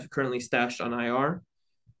I have currently stashed on IR.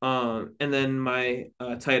 And then my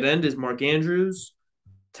tight end is Mark Andrews.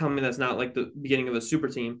 Tell me that's not like the beginning of a super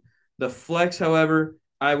team. The flex, however,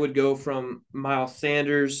 I would go from Miles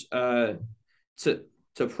Sanders to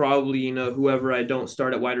probably whoever I don't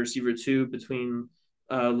start at wide receiver two between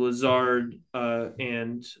Lazard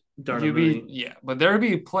and Darnell Mooney. But there would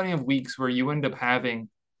be plenty of weeks where you end up having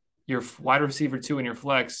your wide receiver two and your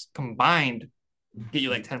flex combined get you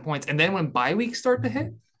like 10 points. And then when bye weeks start to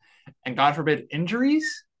hit, and God forbid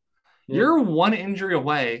injuries, you're one injury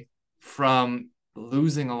away from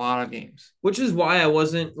losing a lot of games. Which is why I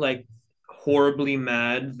wasn't like horribly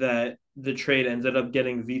mad that the trade ended up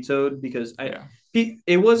getting vetoed because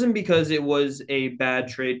it wasn't because it was a bad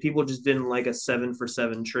trade. People just didn't like a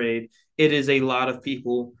 7-for-7 trade. It is a lot of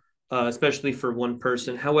people, especially for one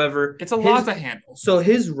person. However, it's a lot to handle. So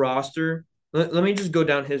his roster, let me just go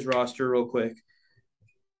down his roster real quick.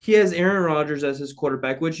 He has Aaron Rodgers as his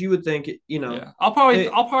quarterback, which you would think, Yeah. I'll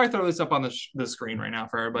probably throw this up on the screen right now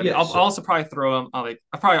for everybody. I'll also probably throw them. I've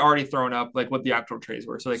probably already thrown up like what the actual trades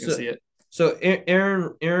were, so they can see it. So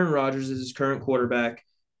Aaron Rodgers is his current quarterback.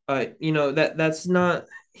 That's not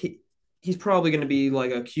he's probably going to be like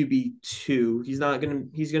a QB2. He's going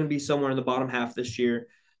to be somewhere in the bottom half this year.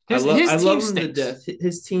 I love him to death.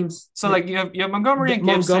 His team's so like you have Montgomery and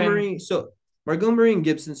Gibson. Montgomery and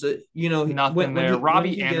Gibson. So nothing there.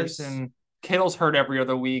 Robbie Anderson, Kittle's hurt every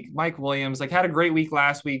other week. Mike Williams had a great week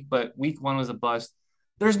last week, but week one was a bust.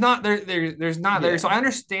 There's not there. So I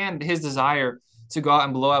understand his desire to go out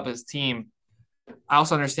and blow up his team. I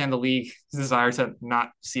also understand the league's desire to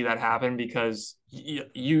not see that happen because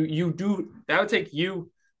you do that would take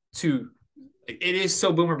you to. It is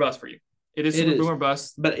so boomer bust for you. It is super boomer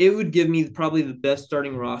bust. But it would give me probably the best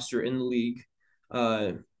starting roster in the league.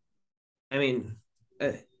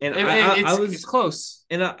 It's close.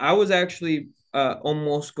 And I was actually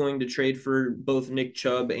almost going to trade for both Nick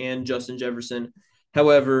Chubb and Justin Jefferson.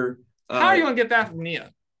 However, how are you going to get that from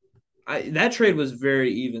Nia? That trade was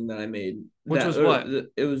very even that I made. Which was what?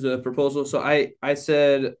 It was a proposal. So I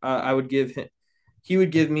said I would give him. He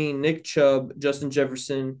would give me Nick Chubb, Justin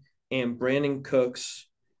Jefferson, and Brandon Cooks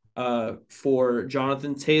for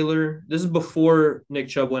Jonathan Taylor. This is before Nick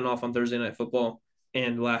Chubb went off on Thursday Night Football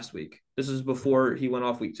and last week. This is before he went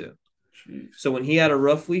off week 2. Jeez. So when he had a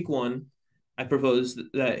rough week 1, I proposed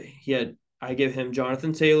that I give him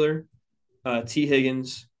Jonathan Taylor, T.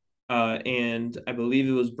 Higgins, and I believe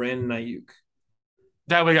it was Brandon Ayuk.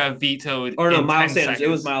 That would have got vetoed. Or no, Miles Sanders. Seconds. It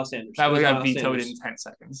was Miles Sanders. That would have got vetoed in 10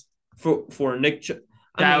 seconds. For Nick Chubb.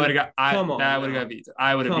 That would have got vetoed.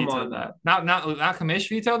 I would have vetoed that. Not Kamish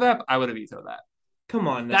vetoed that, but I would have vetoed that. Come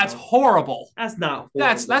on now. That's horrible. That's not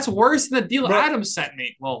horrible. That's worse than the deal Adam sent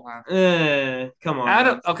me. Well, come on.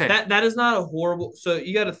 Adam, okay. That is not a horrible. So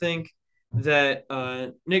you got to think that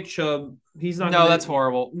Nick Chubb, he's not. No, that's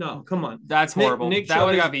horrible. No, come on. That's horrible. Nick that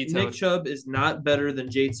would have got vetoed. Nick Chubb is not better than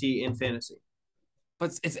JT in fantasy.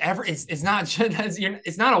 But it's not it's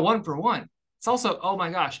not a 1-for-1. It's also, oh my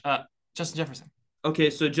gosh, Justin Jefferson. Okay,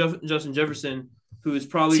 so Justin Jefferson, who is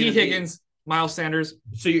probably T. Higgins, Miles Sanders.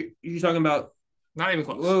 So you're talking about not even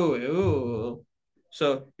close. Whoa.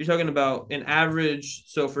 So you're talking about an average.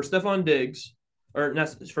 So for Stephon Diggs, or not,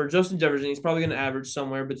 for Justin Jefferson, he's probably going to average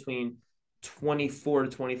somewhere between 24 to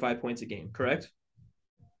 25 points a game, correct?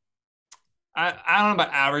 I don't know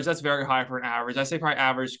about average. That's very high for an average. I say probably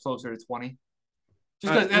average closer to 20.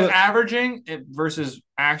 Just because averaging it versus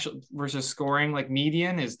scoring, like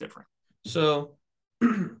median, is different. So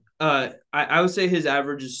I would say his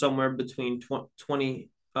average is somewhere between 22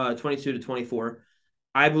 to 24.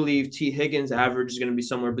 I believe T. Higgins' average is going to be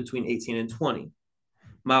somewhere between 18 and 20.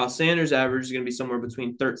 Miles Sanders' average is going to be somewhere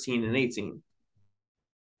between 13 and 18.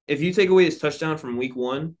 If you take away his touchdown from week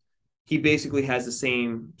 1, he basically has the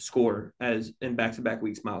same score as in back-to-back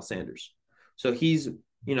weeks, Miles Sanders. So he's,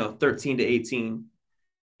 13 to 18.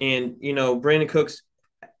 And, Brandon Cooks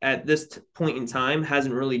at this point in time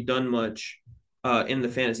hasn't really done much in the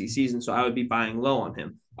fantasy season, so I would be buying low on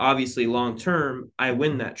him. Obviously, long term, I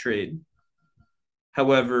win that trade.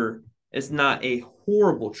 However, it's not a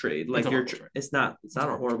horrible trade. It's not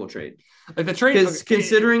a horrible trade. Like the trade,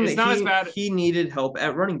 considering that he needed help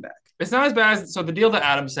at running back. It's not as bad. So the deal that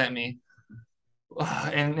Adam sent me,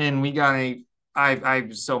 and we got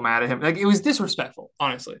I'm so mad at him. Like, it was disrespectful,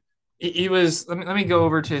 honestly. He was. Let me go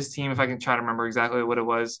over to his team if I can try to remember exactly what it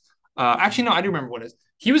was. Actually, no, I do remember what it is.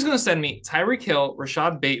 He was going to send me Tyreek Hill,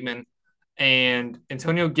 Rashad Bateman, and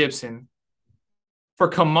Antonio Gibson for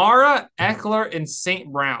Kamara, Eckler, and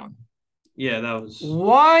St. Brown. Yeah, that was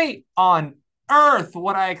Why on earth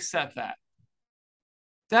would I accept that?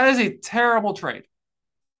 That is a terrible trade.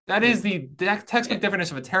 That is the textbook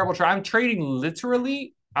definition of a terrible trade. I'm trading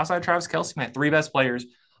literally outside of Travis Kelce, my three best players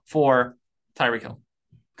for Tyreek Hill.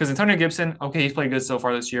 Because Antonio Gibson, okay, he's played good so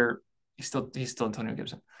far this year. He's still Antonio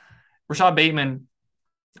Gibson. Rashad Bateman,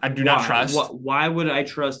 I do not why. trust. Why would I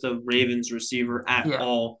trust a Ravens receiver at Yeah.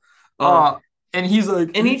 all? Um, Uh, and he's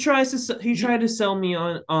like, and he tried to sell me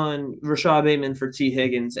on Rashad Bateman for T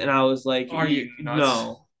Higgins, and I was like, are you nuts?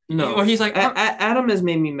 no, no. Or he's like, Adam has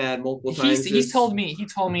made me mad multiple he's times. he's This told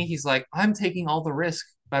me he's like, I'm taking all the risk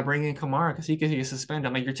by bringing in Kamara because he could get suspended.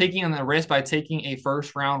 I'm like, you're taking on the risk by taking a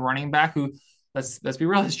first round running back who, let's be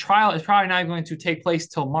real, his trial is probably not going to take place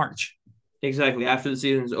till March. exactly after the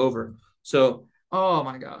season's over. So Oh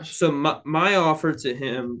my gosh. my offer to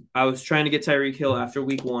him, I was trying to get Tyreek Hill after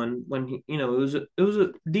week one when it was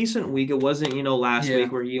a decent week. It wasn't last Yeah.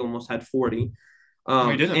 week where he almost had 40. Oh,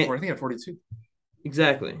 he did have And 40. I think he had 42.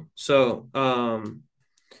 exactly. So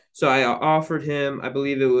I offered him, I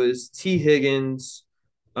believe it was T Higgins.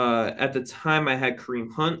 At the time, I had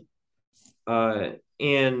Kareem Hunt,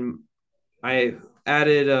 and I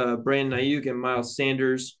added Brandon Ayuk and Miles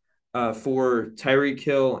Sanders for Tyreek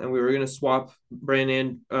Hill, and we were going to swap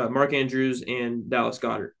Mark Andrews, and Dallas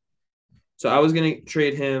Goedert. So I was going to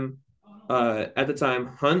trade him at the time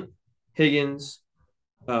Hunt, Higgins,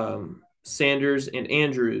 Sanders, and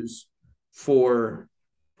Andrews for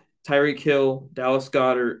Tyreek Hill, Dallas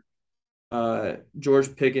Goedert,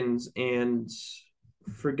 George Pickens, and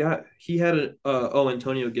forgot he had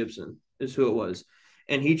Antonio Gibson is who it was,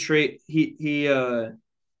 and He said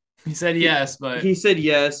he yes, but he said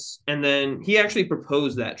yes, and then he actually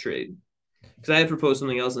proposed that trade because I had proposed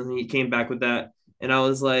something else, and he came back with that. And I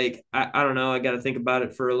was like, I don't know. I got to think about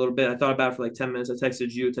it for a little bit. I thought about it for like 10 minutes. I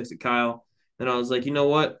texted you, texted Kyle. And I was like, you know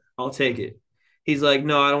what? I'll take it. He's like,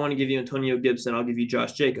 no, I don't want to give you Antonio Gibson. I'll give you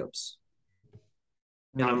Josh Jacobs.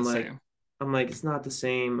 And not the same. I'm like, it's not the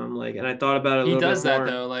same. I'm like, and I thought about it a He little bit does that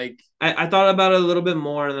more. though. Like, I thought about it a little bit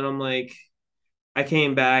more. And then I'm like, I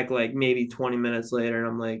came back like maybe 20 minutes later. And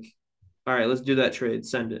I'm like, all right, let's do that trade.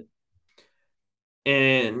 Send it.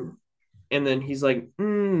 And and then he's like,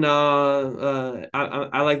 nah,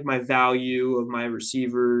 I like my value of my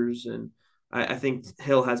receivers, and I think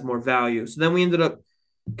Hill has more value. So then we ended up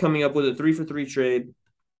coming up with a 3-for-3 trade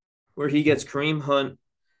where he gets Kareem Hunt,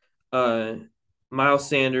 uh, Miles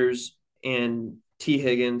Sanders, and T.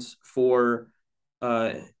 Higgins for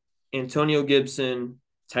uh, Antonio Gibson,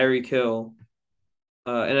 Tyreek Hill,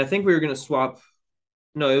 and I think we were going to swap.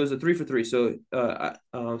 No, it was a 3-for-3.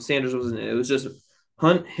 So Sanders wasn't it. It was just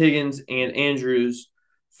Hunt, Higgins, and Andrews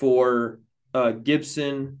for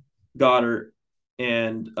Gibson, Goddard,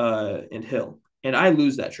 and Hill. And I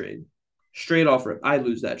lose that trade. Straight off rip, I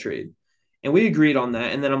lose that trade. And we agreed on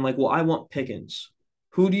that. And then I'm like, well, I want Pickens.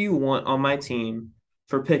 Who do you want on my team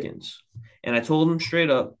for Pickens? And I told him straight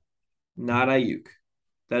up, not Ayuk.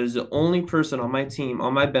 That is the only person on my team,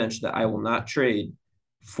 on my bench, that I will not trade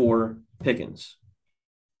for Pickens.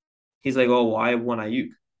 He's like, oh, well, I have one Ayuk.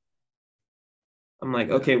 I'm like,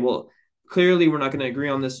 yeah. okay, well, clearly we're not going to agree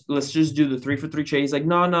on this. Let's just do the 3-for-3 trade. He's like,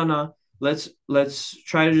 no, no, no. Let's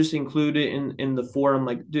try to just include it in the four. I'm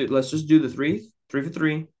like, dude, let's just do the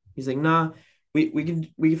 3-for-3. He's like, nah, we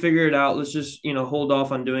can figure it out. Let's just hold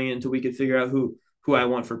off on doing it until we can figure out who I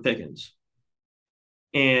want for Pickens.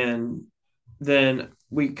 And then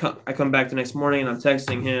I come back the next morning and I'm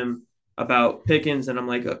texting him about Pickens, and I'm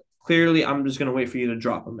like, clearly I'm just gonna wait for you to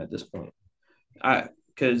drop him at this point.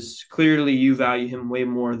 Because clearly you value him way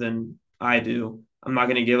more than I do. I'm not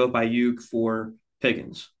gonna give up Ayuk for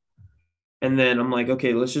Pickens. And then I'm like,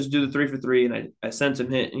 okay, let's just do the 3-for-3. And I sent him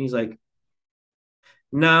hit, and he's like,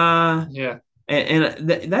 nah. Yeah. And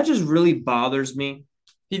that just really bothers me.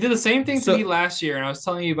 He did the same thing to me So last year, and I was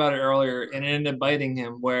telling you about it earlier, and it ended up biting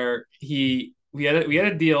him where we had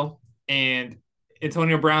a deal, and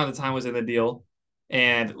Antonio Brown at the time was in the deal,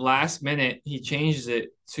 and last minute he changes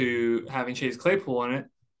it to having Chase Claypool in it.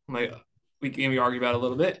 I'm like, we argue about it a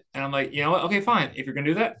little bit, and I'm like, you know what? Okay, fine. If you're gonna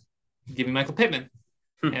do that, give me Michael Pittman.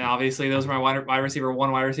 And obviously those were my wide receiver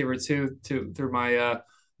one, wide receiver two through my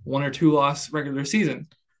one or two loss regular season.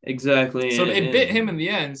 exactly. So it bit him in the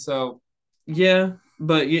end. So Yeah,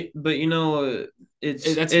 but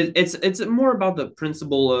it's that's it's more about the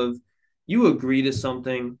principle of you agree to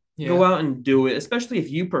something, go yeah. out and do it, especially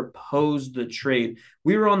if you propose the trade.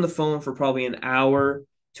 We were on the phone for probably an hour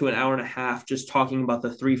to an hour and a half just talking about the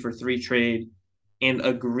 3-for-3 trade and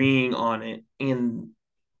agreeing on it. And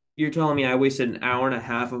you're telling me I wasted an hour and a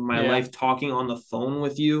half of my Yeah. life talking on the phone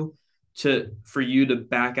with you for you to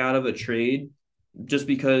back out of a trade just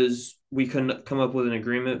because we couldn't come up with an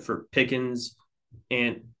agreement for Pickens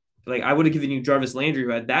and like I would have given you Jarvis Landry,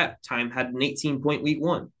 who at that time had an 18-point week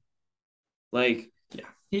one. Like,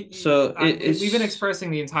 Yeah. so We've been it's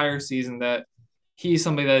expressing the entire season that he's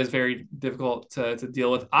somebody that is very difficult to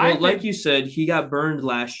deal with. I well, like think, you said, he got burned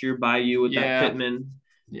last year by you with that yeah, Pittman,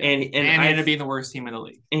 yeah. and And he I ended up being the worst team in the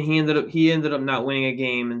league. and he ended up not winning a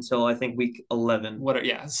game until I think week 11. What?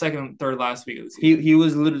 Yeah, second, third last week of the He season. he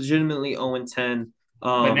was legitimately 0-10.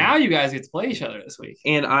 But now you guys get to play each other this week.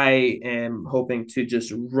 And I am hoping to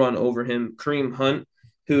just run over him. Kareem Hunt,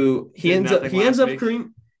 who he Did ends up nothing he ends last up week. Kareem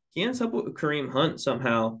he ends up with Kareem Hunt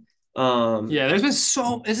somehow. Yeah, there's been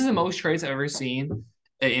so. This is the most trades I've ever seen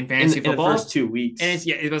in in fantasy in the first football, 2 weeks. and it's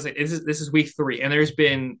yeah, it was like this is week 3, and there's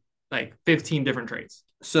been like 15 different trades.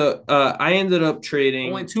 So I ended up Only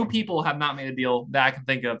trading 2 people have not made a deal that I can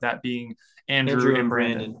think of, that being Andrew Andrew and and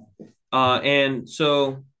Brandon. Brandon. And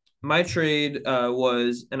so my trade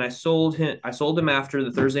was, and I sold him after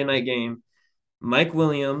the Thursday night game. Mike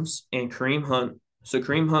Williams and Kareem Hunt. So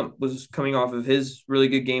Kareem Hunt was coming off of his really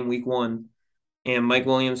good game week one, and Mike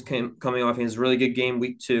Williams came coming off his really good game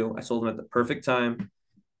week two. I sold him at the perfect time.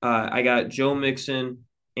 I got Joe Mixon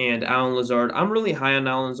and Alan Lazard. I'm really high on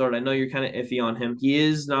Alan Lazard. I know you're kind of iffy on him. He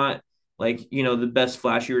is not like, the best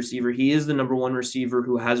flashy receiver. He is the number one receiver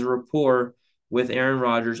who has a rapport with Aaron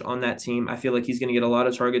Rodgers on that team. I feel like he's going to get a lot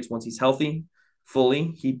of targets once he's healthy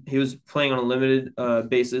fully. He was playing on a limited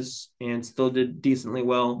basis and still did decently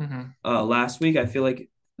well Mm-hmm. last week. I feel like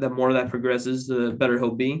the more that progresses, the better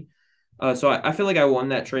he'll be. So I feel like I won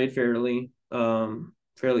that trade fairly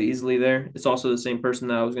easily there. It's also the same person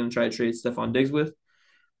that I was going to try to trade Stephon Diggs with.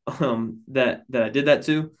 That I did that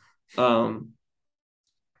to. Um,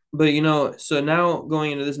 but so now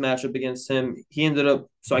going into this matchup against him, he ended up.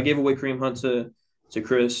 So I gave away Kareem Hunt to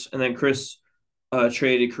Chris, and then Chris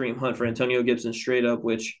traded Kareem Hunt for Antonio Gibson straight up,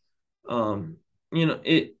 which,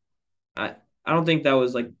 it. I don't think that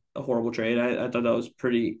was like a horrible trade. I thought that was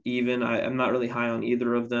pretty even. I'm not really high on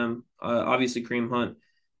either of them. Obviously, Kareem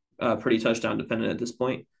Hunt, pretty touchdown dependent at this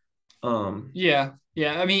point. Um, Yeah,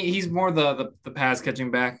 yeah. I mean, he's more the pass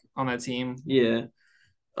catching back on that team. yeah.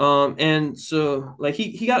 And so like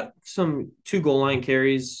he got some 2 goal line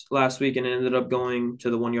carries last week and ended up going to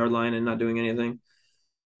the 1 yard line and not doing anything.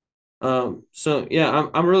 So yeah,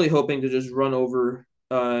 I'm really hoping to just run over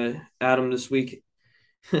Adam this week.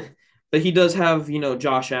 But he does have,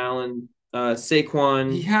 Josh Allen, He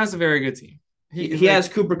Saquon. has a very good team. He Like has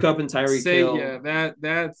Cooper Cup and Tyreek say Hill. yeah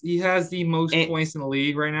that he has the most And points in the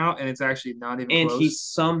league right now, and it's actually not even and he close.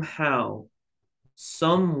 somehow,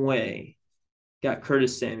 some way got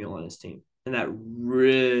Curtis Samuel on his team. And that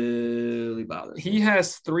really bothers He me.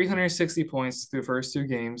 has 360 points through the first 2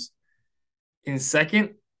 games. In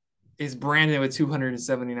second is Brandon with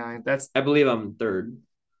 279. I believe I'm third.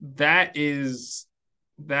 That is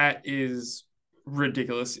that is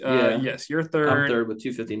ridiculous. Yeah, Yes, you're I'm third. third with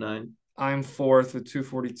 259. I'm fourth with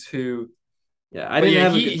 242. Yeah, But yeah,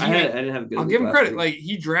 I didn't have a good I'll week give him last credit. week. Like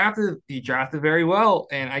he drafted very well,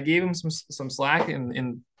 and I gave him some slack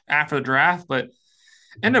in after the draft, but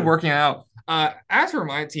ended up working out. As for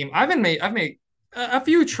my team, I've made a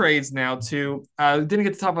few trades now too. Didn't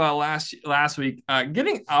get to talk about last week.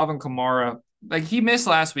 Getting Alvin Kamara, like he missed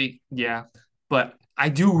last week, yeah, but I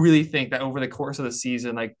do really think that over the course of the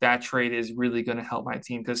season, like that trade is really going to help my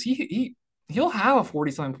team because he'll have a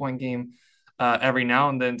 40-something point game every now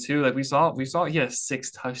and then too. Like we saw he had a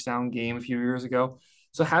 6 touchdown game a few years ago.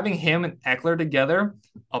 So having him and Eckler together,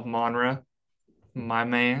 of Monra, my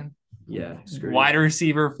man, Yeah, screw wide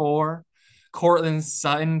receiver 4. Cortland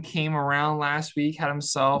Sutton came around last week, had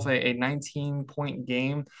himself a 19-point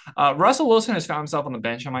game. Russell Wilson has found himself on the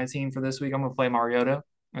bench on my team for this week. I'm going to play Mariota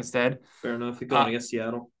instead. fair enough. You're going Uh, against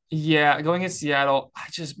Seattle. yeah, going against Seattle,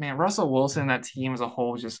 man, Russell Wilson, that team as a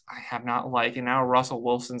whole, just I have not liked. And now Russell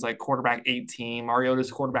Wilson's like quarterback 18, Mariota's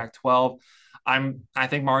quarterback 12. I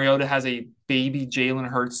think Mariota has a baby Jalen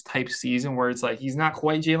Hurts type season where it's like he's not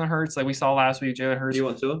quite Jalen Hurts like we saw last week. Jalen Do Hurts, you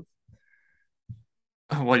want Tua?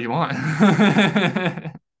 what do you want?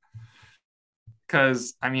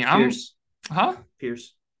 Because I mean, Pierce. huh?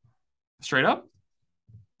 Pierce. Straight up,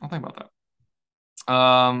 I'll think about that.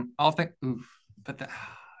 I'll think. Oof, but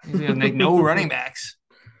he's gonna make no running backs.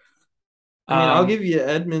 I mean, I'll Um, give you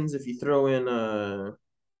Edmonds if you throw in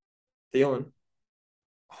Thielen.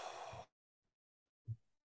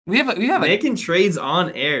 we have a Making trades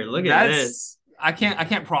on air. Look at that's this. I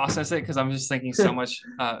can't process it because I'm just thinking so much.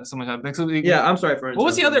 Yeah, I'm sorry for What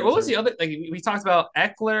was the interrupting other? you, What was sir. the other? Like we talked about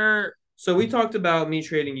Eckler. So we talked about me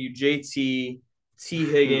trading you JT, T.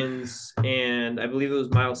 Higgins, and I believe it was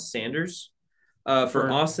Miles Sanders for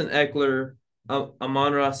For Austin Eckler,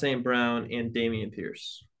 Amon-Ra St. Brown, and Damian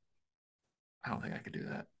Pierce. I don't think I could do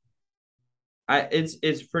that.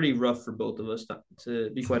 It's pretty rough for both of us to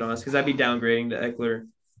be quite honest, because I'd be downgrading to Eckler,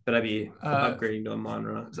 but I'd be Uh, upgrading to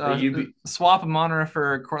Amon-Ra. But uh, you be swap a monitor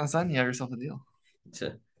for Cortland Sutton. You have yourself a deal.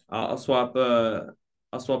 to, I'll swap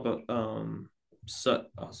I'll swap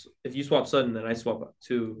if you swap Sutton, then I swap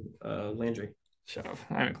to Landry. Shut up.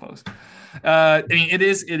 I'm even close. I mean, it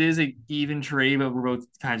is a even trade, but we're both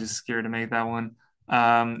kind of just scared to make that one.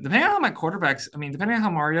 Depending on how my quarterbacks, I mean, depending on how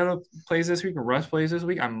Mariota plays this week or Russ plays this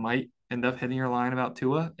week, I might end up hitting your line about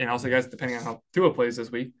Tua, and also, guys, depending on how Tua plays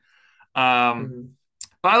this week. Um, Mm-hmm.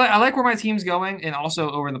 but I like where my team's going, and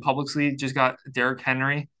also over in the Publix league, just got Derrick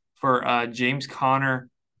Henry for James Conner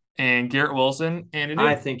and Garrett Wilson, and it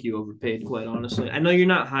I is, think you overpaid, quite honestly. I know you're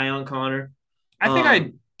not high on Connor. I think I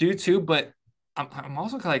Um, do too, but I'm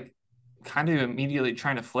also like kind of immediately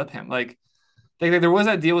trying to flip him. Like there was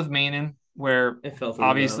that deal with Mainen where it fell through though.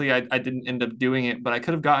 obviously I didn't end up doing it, but I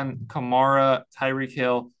could have gotten Kamara, Tyreek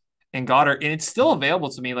Hill, and Goddard, and it's still available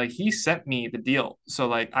to me. Like he sent me the deal, so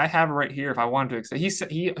like I have it right here if I wanted to accept.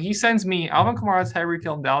 He sends me Alvin Kamara, Tyreek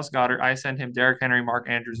Hill, and Dallas Goddard. I send him Derrick Henry, Mark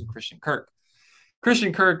Andrews, and Christian Kirk.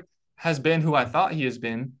 Christian Kirk has been who I thought he has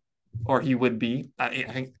been, or he would be. I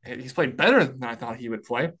think he's played better than I thought he would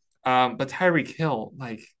play. But Tyreek Hill,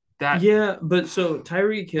 like that, Yeah, but so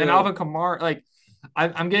Tyreek and Alvin Hill, Kamara, like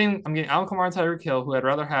I'm getting Alvin Kamara and Tyreek Hill, who I'd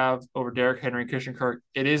rather have over Derrick Henry and Christian Kirk.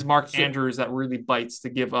 It is Mark so Andrews that really bites to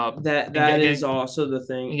give up that and that get, is getting also the and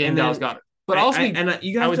thing. getting And Dallas then Goddard. But also you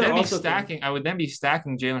I have would to then be also think stacking. I would then be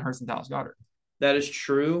stacking Jalen Hurts and Dallas Goddard. that is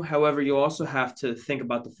true. However, you also have to think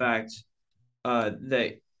about the fact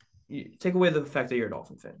that you take away the fact that you're a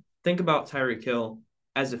Dolphin fan. Think about Tyreek Hill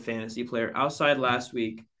as a fantasy player. Outside last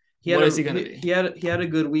week, What is he going to be? he had a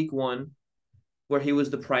good week one where he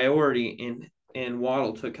was the priority and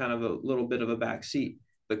Waddle took kind of a little bit of a back seat.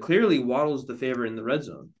 But clearly Waddle's the favorite in the red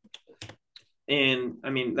zone. And I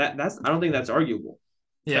mean that's I don't think that's arguable.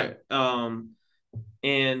 Yeah.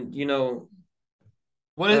 And you know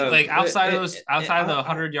What is like outside of the I,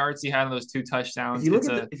 100 yards he had on those two touchdowns?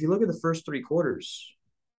 if you look at the first three quarters,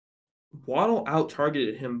 Waddle out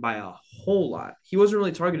targeted him by a whole lot. He wasn't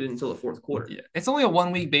really targeted until the fourth quarter. Yeah, it's only a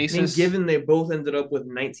 1 week I mean, basis. given they both ended up with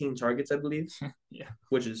 19 targets, I believe. Yeah.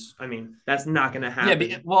 Which is, I mean, that's not going to happen.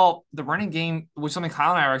 Yeah, well, the running game, which something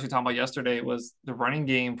Kyle and I were actually talking about yesterday, was the running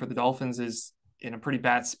game for the Dolphins is in a pretty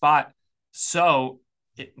bad spot. So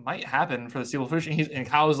it might happen for the Steelers. And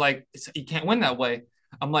Kyle was like, you can't win that way.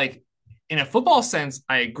 I'm like, in a football sense,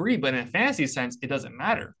 I agree, but in a fantasy sense, it doesn't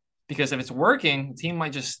matter because if it's working, the team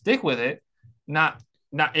might just stick with it. Not.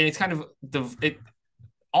 It's kind of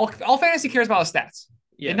all fantasy cares about is stats.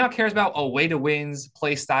 Yeah. It not cares about way to wins,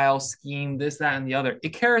 play style, scheme, this, that, and the other. It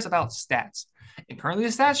cares about stats. And currently,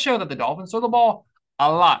 the stats show that the Dolphins throw the ball a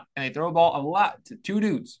lot, and they throw the ball a lot to two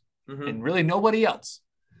dudes, and really nobody else.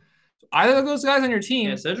 So either of those guys on your team.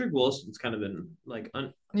 Yeah, Cedric Wilson's kind of been like.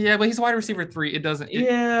 Yeah, but he's wide receiver 3. It doesn't.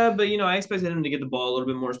 Yeah, but I expected him to get the ball a little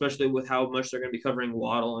bit more, especially with how much they're going to be covering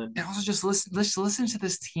Waddle and also just listen to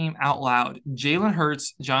this team out loud. Jalen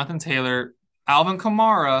Hurts, Jonathan Taylor, Alvin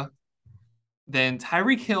Kamara, then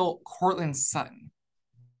Tyreek Hill, Cortland Sutton.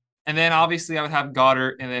 And then obviously I would have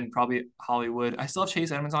Goddard and then probably Hollywood. I still have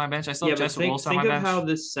Chase Edmonds on my bench. I still have Jess Wilson on my bench. Think of how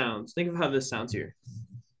this sounds. Think of how this sounds here.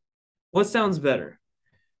 What sounds better?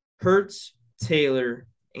 Hurts, Taylor,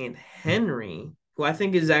 and Henry, who I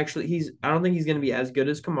think is actually I don't think he's going to be as good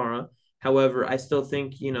as Kamara. However, I still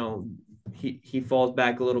think, he falls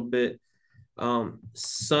back a little bit.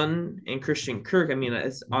 Son and Christian Kirk, I mean,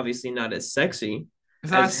 it's obviously not as sexy.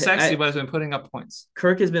 It's not sexy, but it's been putting up points.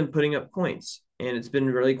 Kirk has been putting up points, and it's been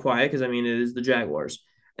really quiet because, I mean, it is the Jaguars.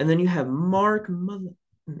 And then you have Mark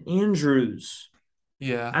Andrews.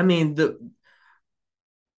 Yeah. I mean,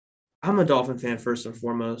 I'm a Dolphin fan first and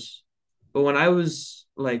foremost. But when I was,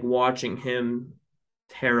 like, watching him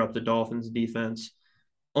tear up the Dolphins defense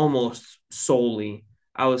almost solely,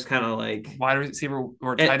 I was kind of like... Wide receiver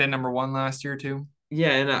or tight end number 1 last year, too.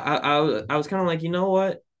 Yeah, and I was kind of like, you know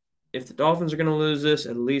what? If the Dolphins are going to lose this,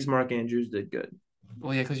 at least Mark Andrews did good.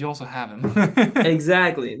 Well, yeah, because you also have him.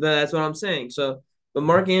 Exactly. That's what I'm saying. So, but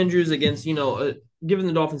Mark Andrews against, given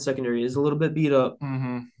the Dolphins secondary is a little bit beat up,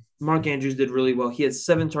 Mark Andrews did really well. He had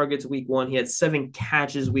 7 targets week 1. He had 7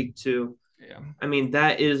 catches week 2. Yeah. I mean,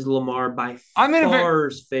 that is Lamar by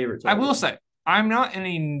far's favorite target. I will say, I'm not in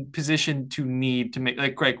a position to need to make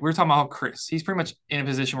like Greg. We are talking about Chris. He's pretty much in a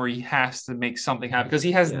position where he has to make something happen because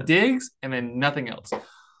he has Yeah. Diggs and then nothing else.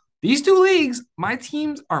 These two leagues, my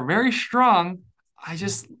teams are very strong. I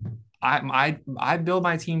just I build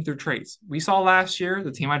my team through trades. We saw last year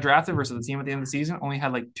the team I drafted versus the team at the end of the season only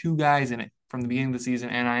had like two guys in it from the beginning of the season,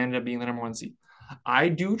 and I ended up being the number one seed. I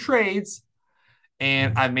do trades,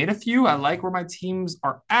 and I've made a few. I like where my teams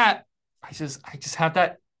are at. I just have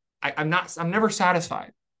that. I'm never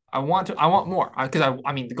satisfied. I want more because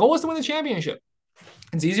I mean the goal is to win the championship.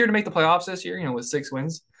 It's easier to make the playoffs this year, with 6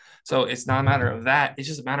 wins. So it's not a matter of that. It's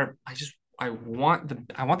just a matter of I want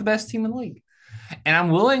the best team in the league. And I'm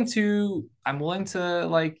willing to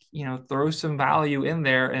like, throw some value in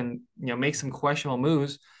there and make some questionable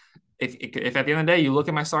moves. If at the end of the day you look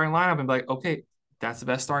at my starting lineup and be like, okay, that's the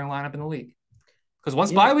best starting lineup in the league. Because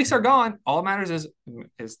once Yeah. bye weeks are gone, all that matters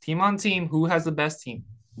is team on team, who has the best team.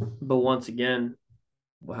 But once again,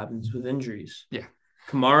 what happens with injuries? Yeah.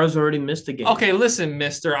 Kamara's already missed a game. Okay, listen,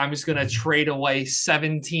 mister. I'm just going to trade away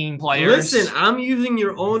 17 players. Listen, I'm using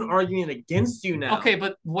your own argument against you now. Okay,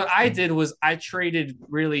 but what I did was I traded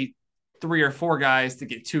really 3 or 4 guys to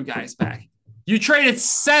get 2 guys back. You traded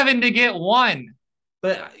 7 to get 1.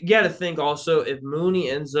 But you got to think also, if Mooney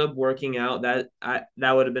ends up working out, that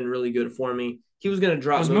would have been really good for me. He was going to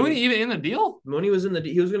drop Was Mooney even in the deal? Mooney was in the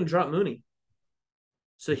he was going to drop Mooney.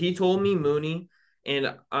 So he told me Mooney,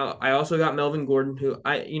 and I also got Melvin Gordon, who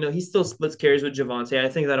he still splits carries with Javonte. I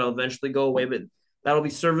think that'll eventually go away, but that'll be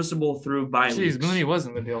serviceable through bye weeks. Mooney was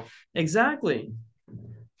in the deal. Exactly.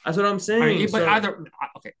 That's what I'm saying.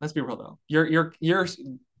 Okay, let's be real though. You're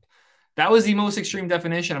that was the most extreme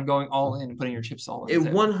definition of going all in and putting your chips all in.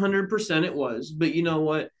 It 100% it was, but you know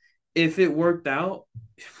what? If it worked out,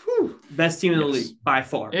 best team in the league by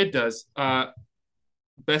far. It does.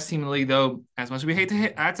 Best team in the league though. As much as we hate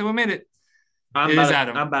to admit it, I'm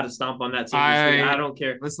about to stomp on that team this week. I don't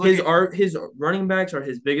care. His running backs are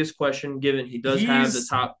his biggest question, given he does have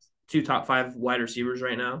the top 5 wide receivers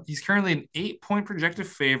right now. He's currently an 8-point projected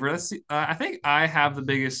favorite. I think I have the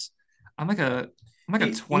biggest. I'm like a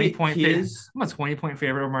 20-point favorite. I'm a 20-point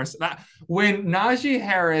favorite over Marcel. When Najee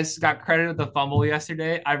Harris got credited with the fumble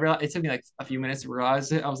yesterday, I realized it took me like a few minutes to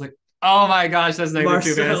realize it. I was like, oh my gosh, that's negative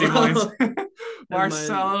 2 fantasy points.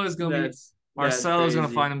 Marcelo is going to be. Marcelo's going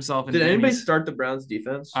to find himself in. Did anybody start the Browns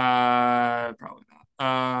defense? Probably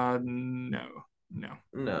not.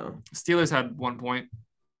 No. Steelers had 1 point.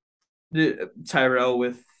 Tyrell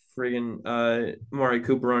with friggin' Amari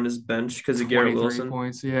Cooper on his bench because of Garrett Wilson.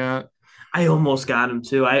 Points, yeah. I almost got him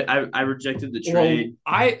too. I rejected the trade.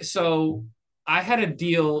 Well, I had a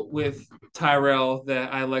deal with Tyrell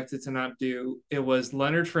that I elected to not do. It was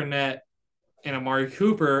Leonard Fournette and Amari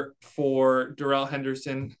Cooper for Darrell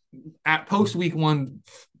Henderson at post week 1.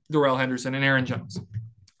 Darrell Henderson and Aaron Jones.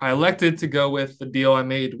 I elected to go with the deal I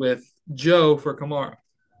made with Joe for Kamara.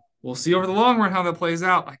 We'll see over the long run how that plays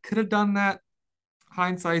out. I could have done that.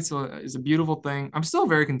 Hindsight is a beautiful thing. I'm still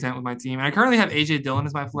very content with my team. And I currently have AJ Dillon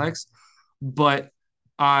as my flex, but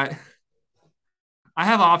I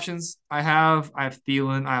have options. I have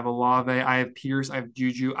Thielen, I have Olave, I have Pierce, I have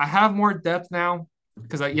Juju. I have more depth now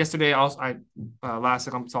because yesterday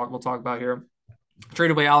we'll talk about here.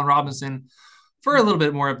 Trade away Allen Robinson for a little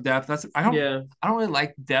bit more of depth. I don't really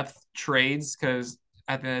like depth trades because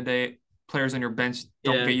at the end of the day, players on your bench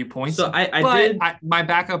don't get you points. So my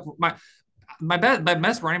best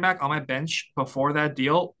running back on my bench before that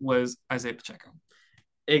deal was Isaiah Pacheco.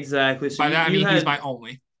 Exactly. So by that I mean he's my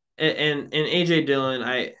only. And AJ Dillon,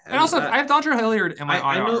 I have Dontrell Hilliard in my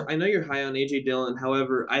IR. I know you're high on AJ Dillon.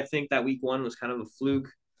 However, I think that week 1 was kind of a fluke.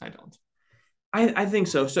 I don't. I think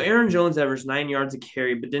so. So Aaron Jones averaged 9 yards a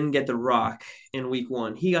carry, but didn't get the rock in week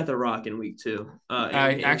 1. He got the rock in week 2.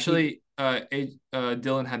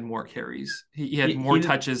 Dillon had more carries. He had more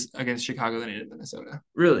touches against Chicago than he did Minnesota.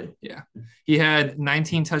 Really? Yeah. He had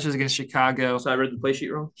 19 touches against Chicago. So I read the play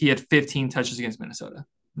sheet wrong? He had 15 touches against Minnesota.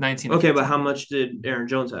 19. Okay, but how much did Aaron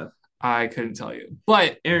Jones have? I couldn't tell you.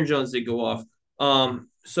 But Aaron Jones did go off.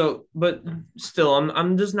 But still,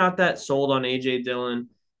 I'm just not that sold on AJ Dillon.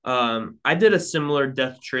 I did a similar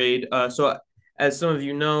death trade. So as some of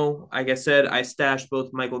you know, like I said, I stashed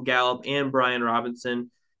both Michael Gallup and Brian Robinson.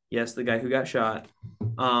 Yes, the guy who got shot.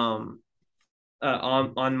 On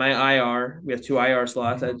my IR, we have 2 IR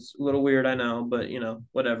slots. That's a little weird, I know, but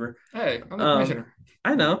whatever. Hey, I'm the commissioner.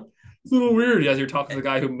 I know. It's a little weird as you're talking to the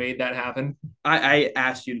guy who made that happen. I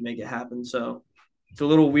asked you to make it happen, so it's a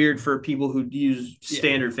little weird for people who use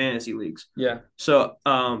standard fantasy leagues. Yeah. So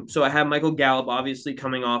I have Michael Gallup obviously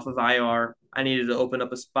coming off of IR. I needed to open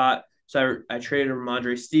up a spot, so I traded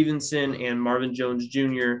Ramondre Stevenson and Marvin Jones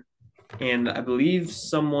Jr. and I believe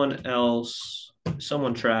someone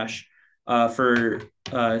trash, for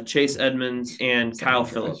Chase Edmonds and Kyle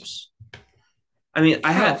Someone trash. Phillips. I mean,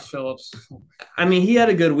 Kyle Phillips. he had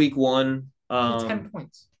a good week one. He had 10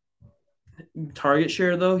 points. Target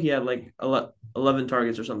share though, he had like 11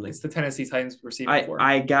 targets or something. It's the Tennessee Titans receiving core.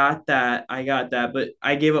 I got that. But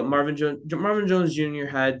I gave up Marvin Jones. Marvin Jones Jr.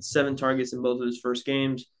 had 7 targets in both of his first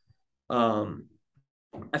games. Um,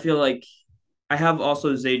 I feel like I have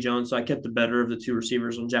also Zay Jones, so I kept the better of the two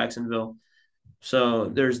receivers on Jacksonville. So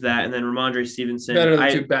there's that, and then Ramondre Stevenson. Better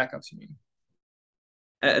than two backups, you mean?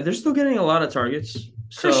 They're still getting a lot of targets.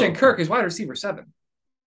 Christian Kirk is wide receiver 7.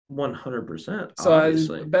 100%. So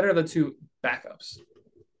obviously, better than two backups.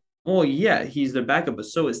 Well, yeah, he's their backup, but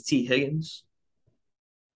so is T. Higgins.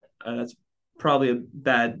 That's probably a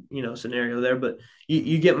bad, scenario there, but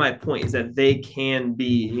you get my point is that they can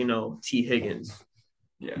be, T. Higgins.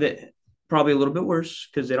 Yeah. Probably a little bit worse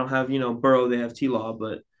because they don't have, Burrow, they have T. Law,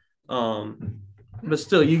 but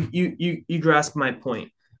still, you grasp my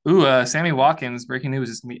point. Ooh, Sammy Watkins, breaking news,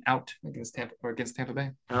 is gonna be out against Tampa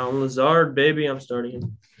Bay. Alan Lazard, baby, I'm starting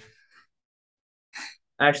him.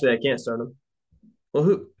 Actually, I can't start him. Well,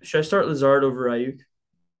 who should I start? Lazard over Ayuk?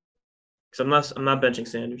 Because I'm not benching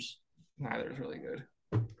Sanders. Neither is really good.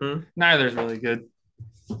 Neither is really good.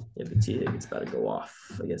 Yeah, but T. Higgins about to go off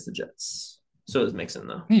against the Jets. So is Mixon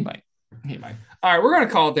though. He might. All right, we're gonna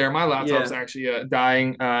call it there. My laptop's actually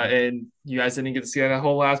dying, and you guys didn't get to see that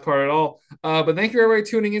whole last part at all. But thank you everybody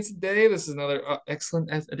tuning in today. This is another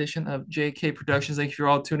excellent edition of JK Productions. Thank you for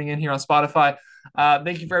all tuning in here on Spotify.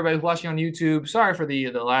 Thank you for everybody watching on YouTube. Sorry for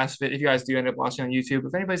the last bit. If you guys do end up watching on YouTube,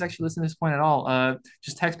 if anybody's actually listening to this point at all,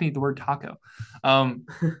 just text me the word taco.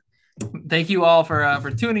 Thank you all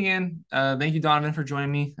for tuning in. Thank you, Donovan, for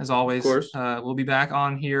joining me as always. Of course. We'll be back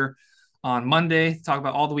on here on Monday to talk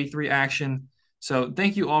about all the week 3 action. So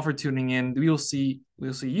thank you all for tuning in. We'll see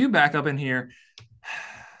you back up in here.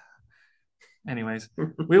 Anyways,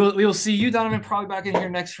 we will see you, Donovan, probably back in here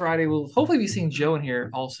next Friday. We'll hopefully be seeing Joe in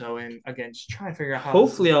here also. And again, just trying to figure out how.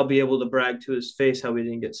 Hopefully, I'll be able to brag to his face how we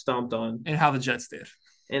didn't get stomped on and how the Jets did.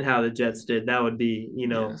 That would be,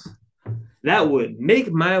 yes. That would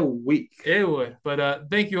make my week. It would.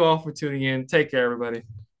 But thank you all for tuning in. Take care, everybody.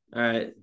 All right.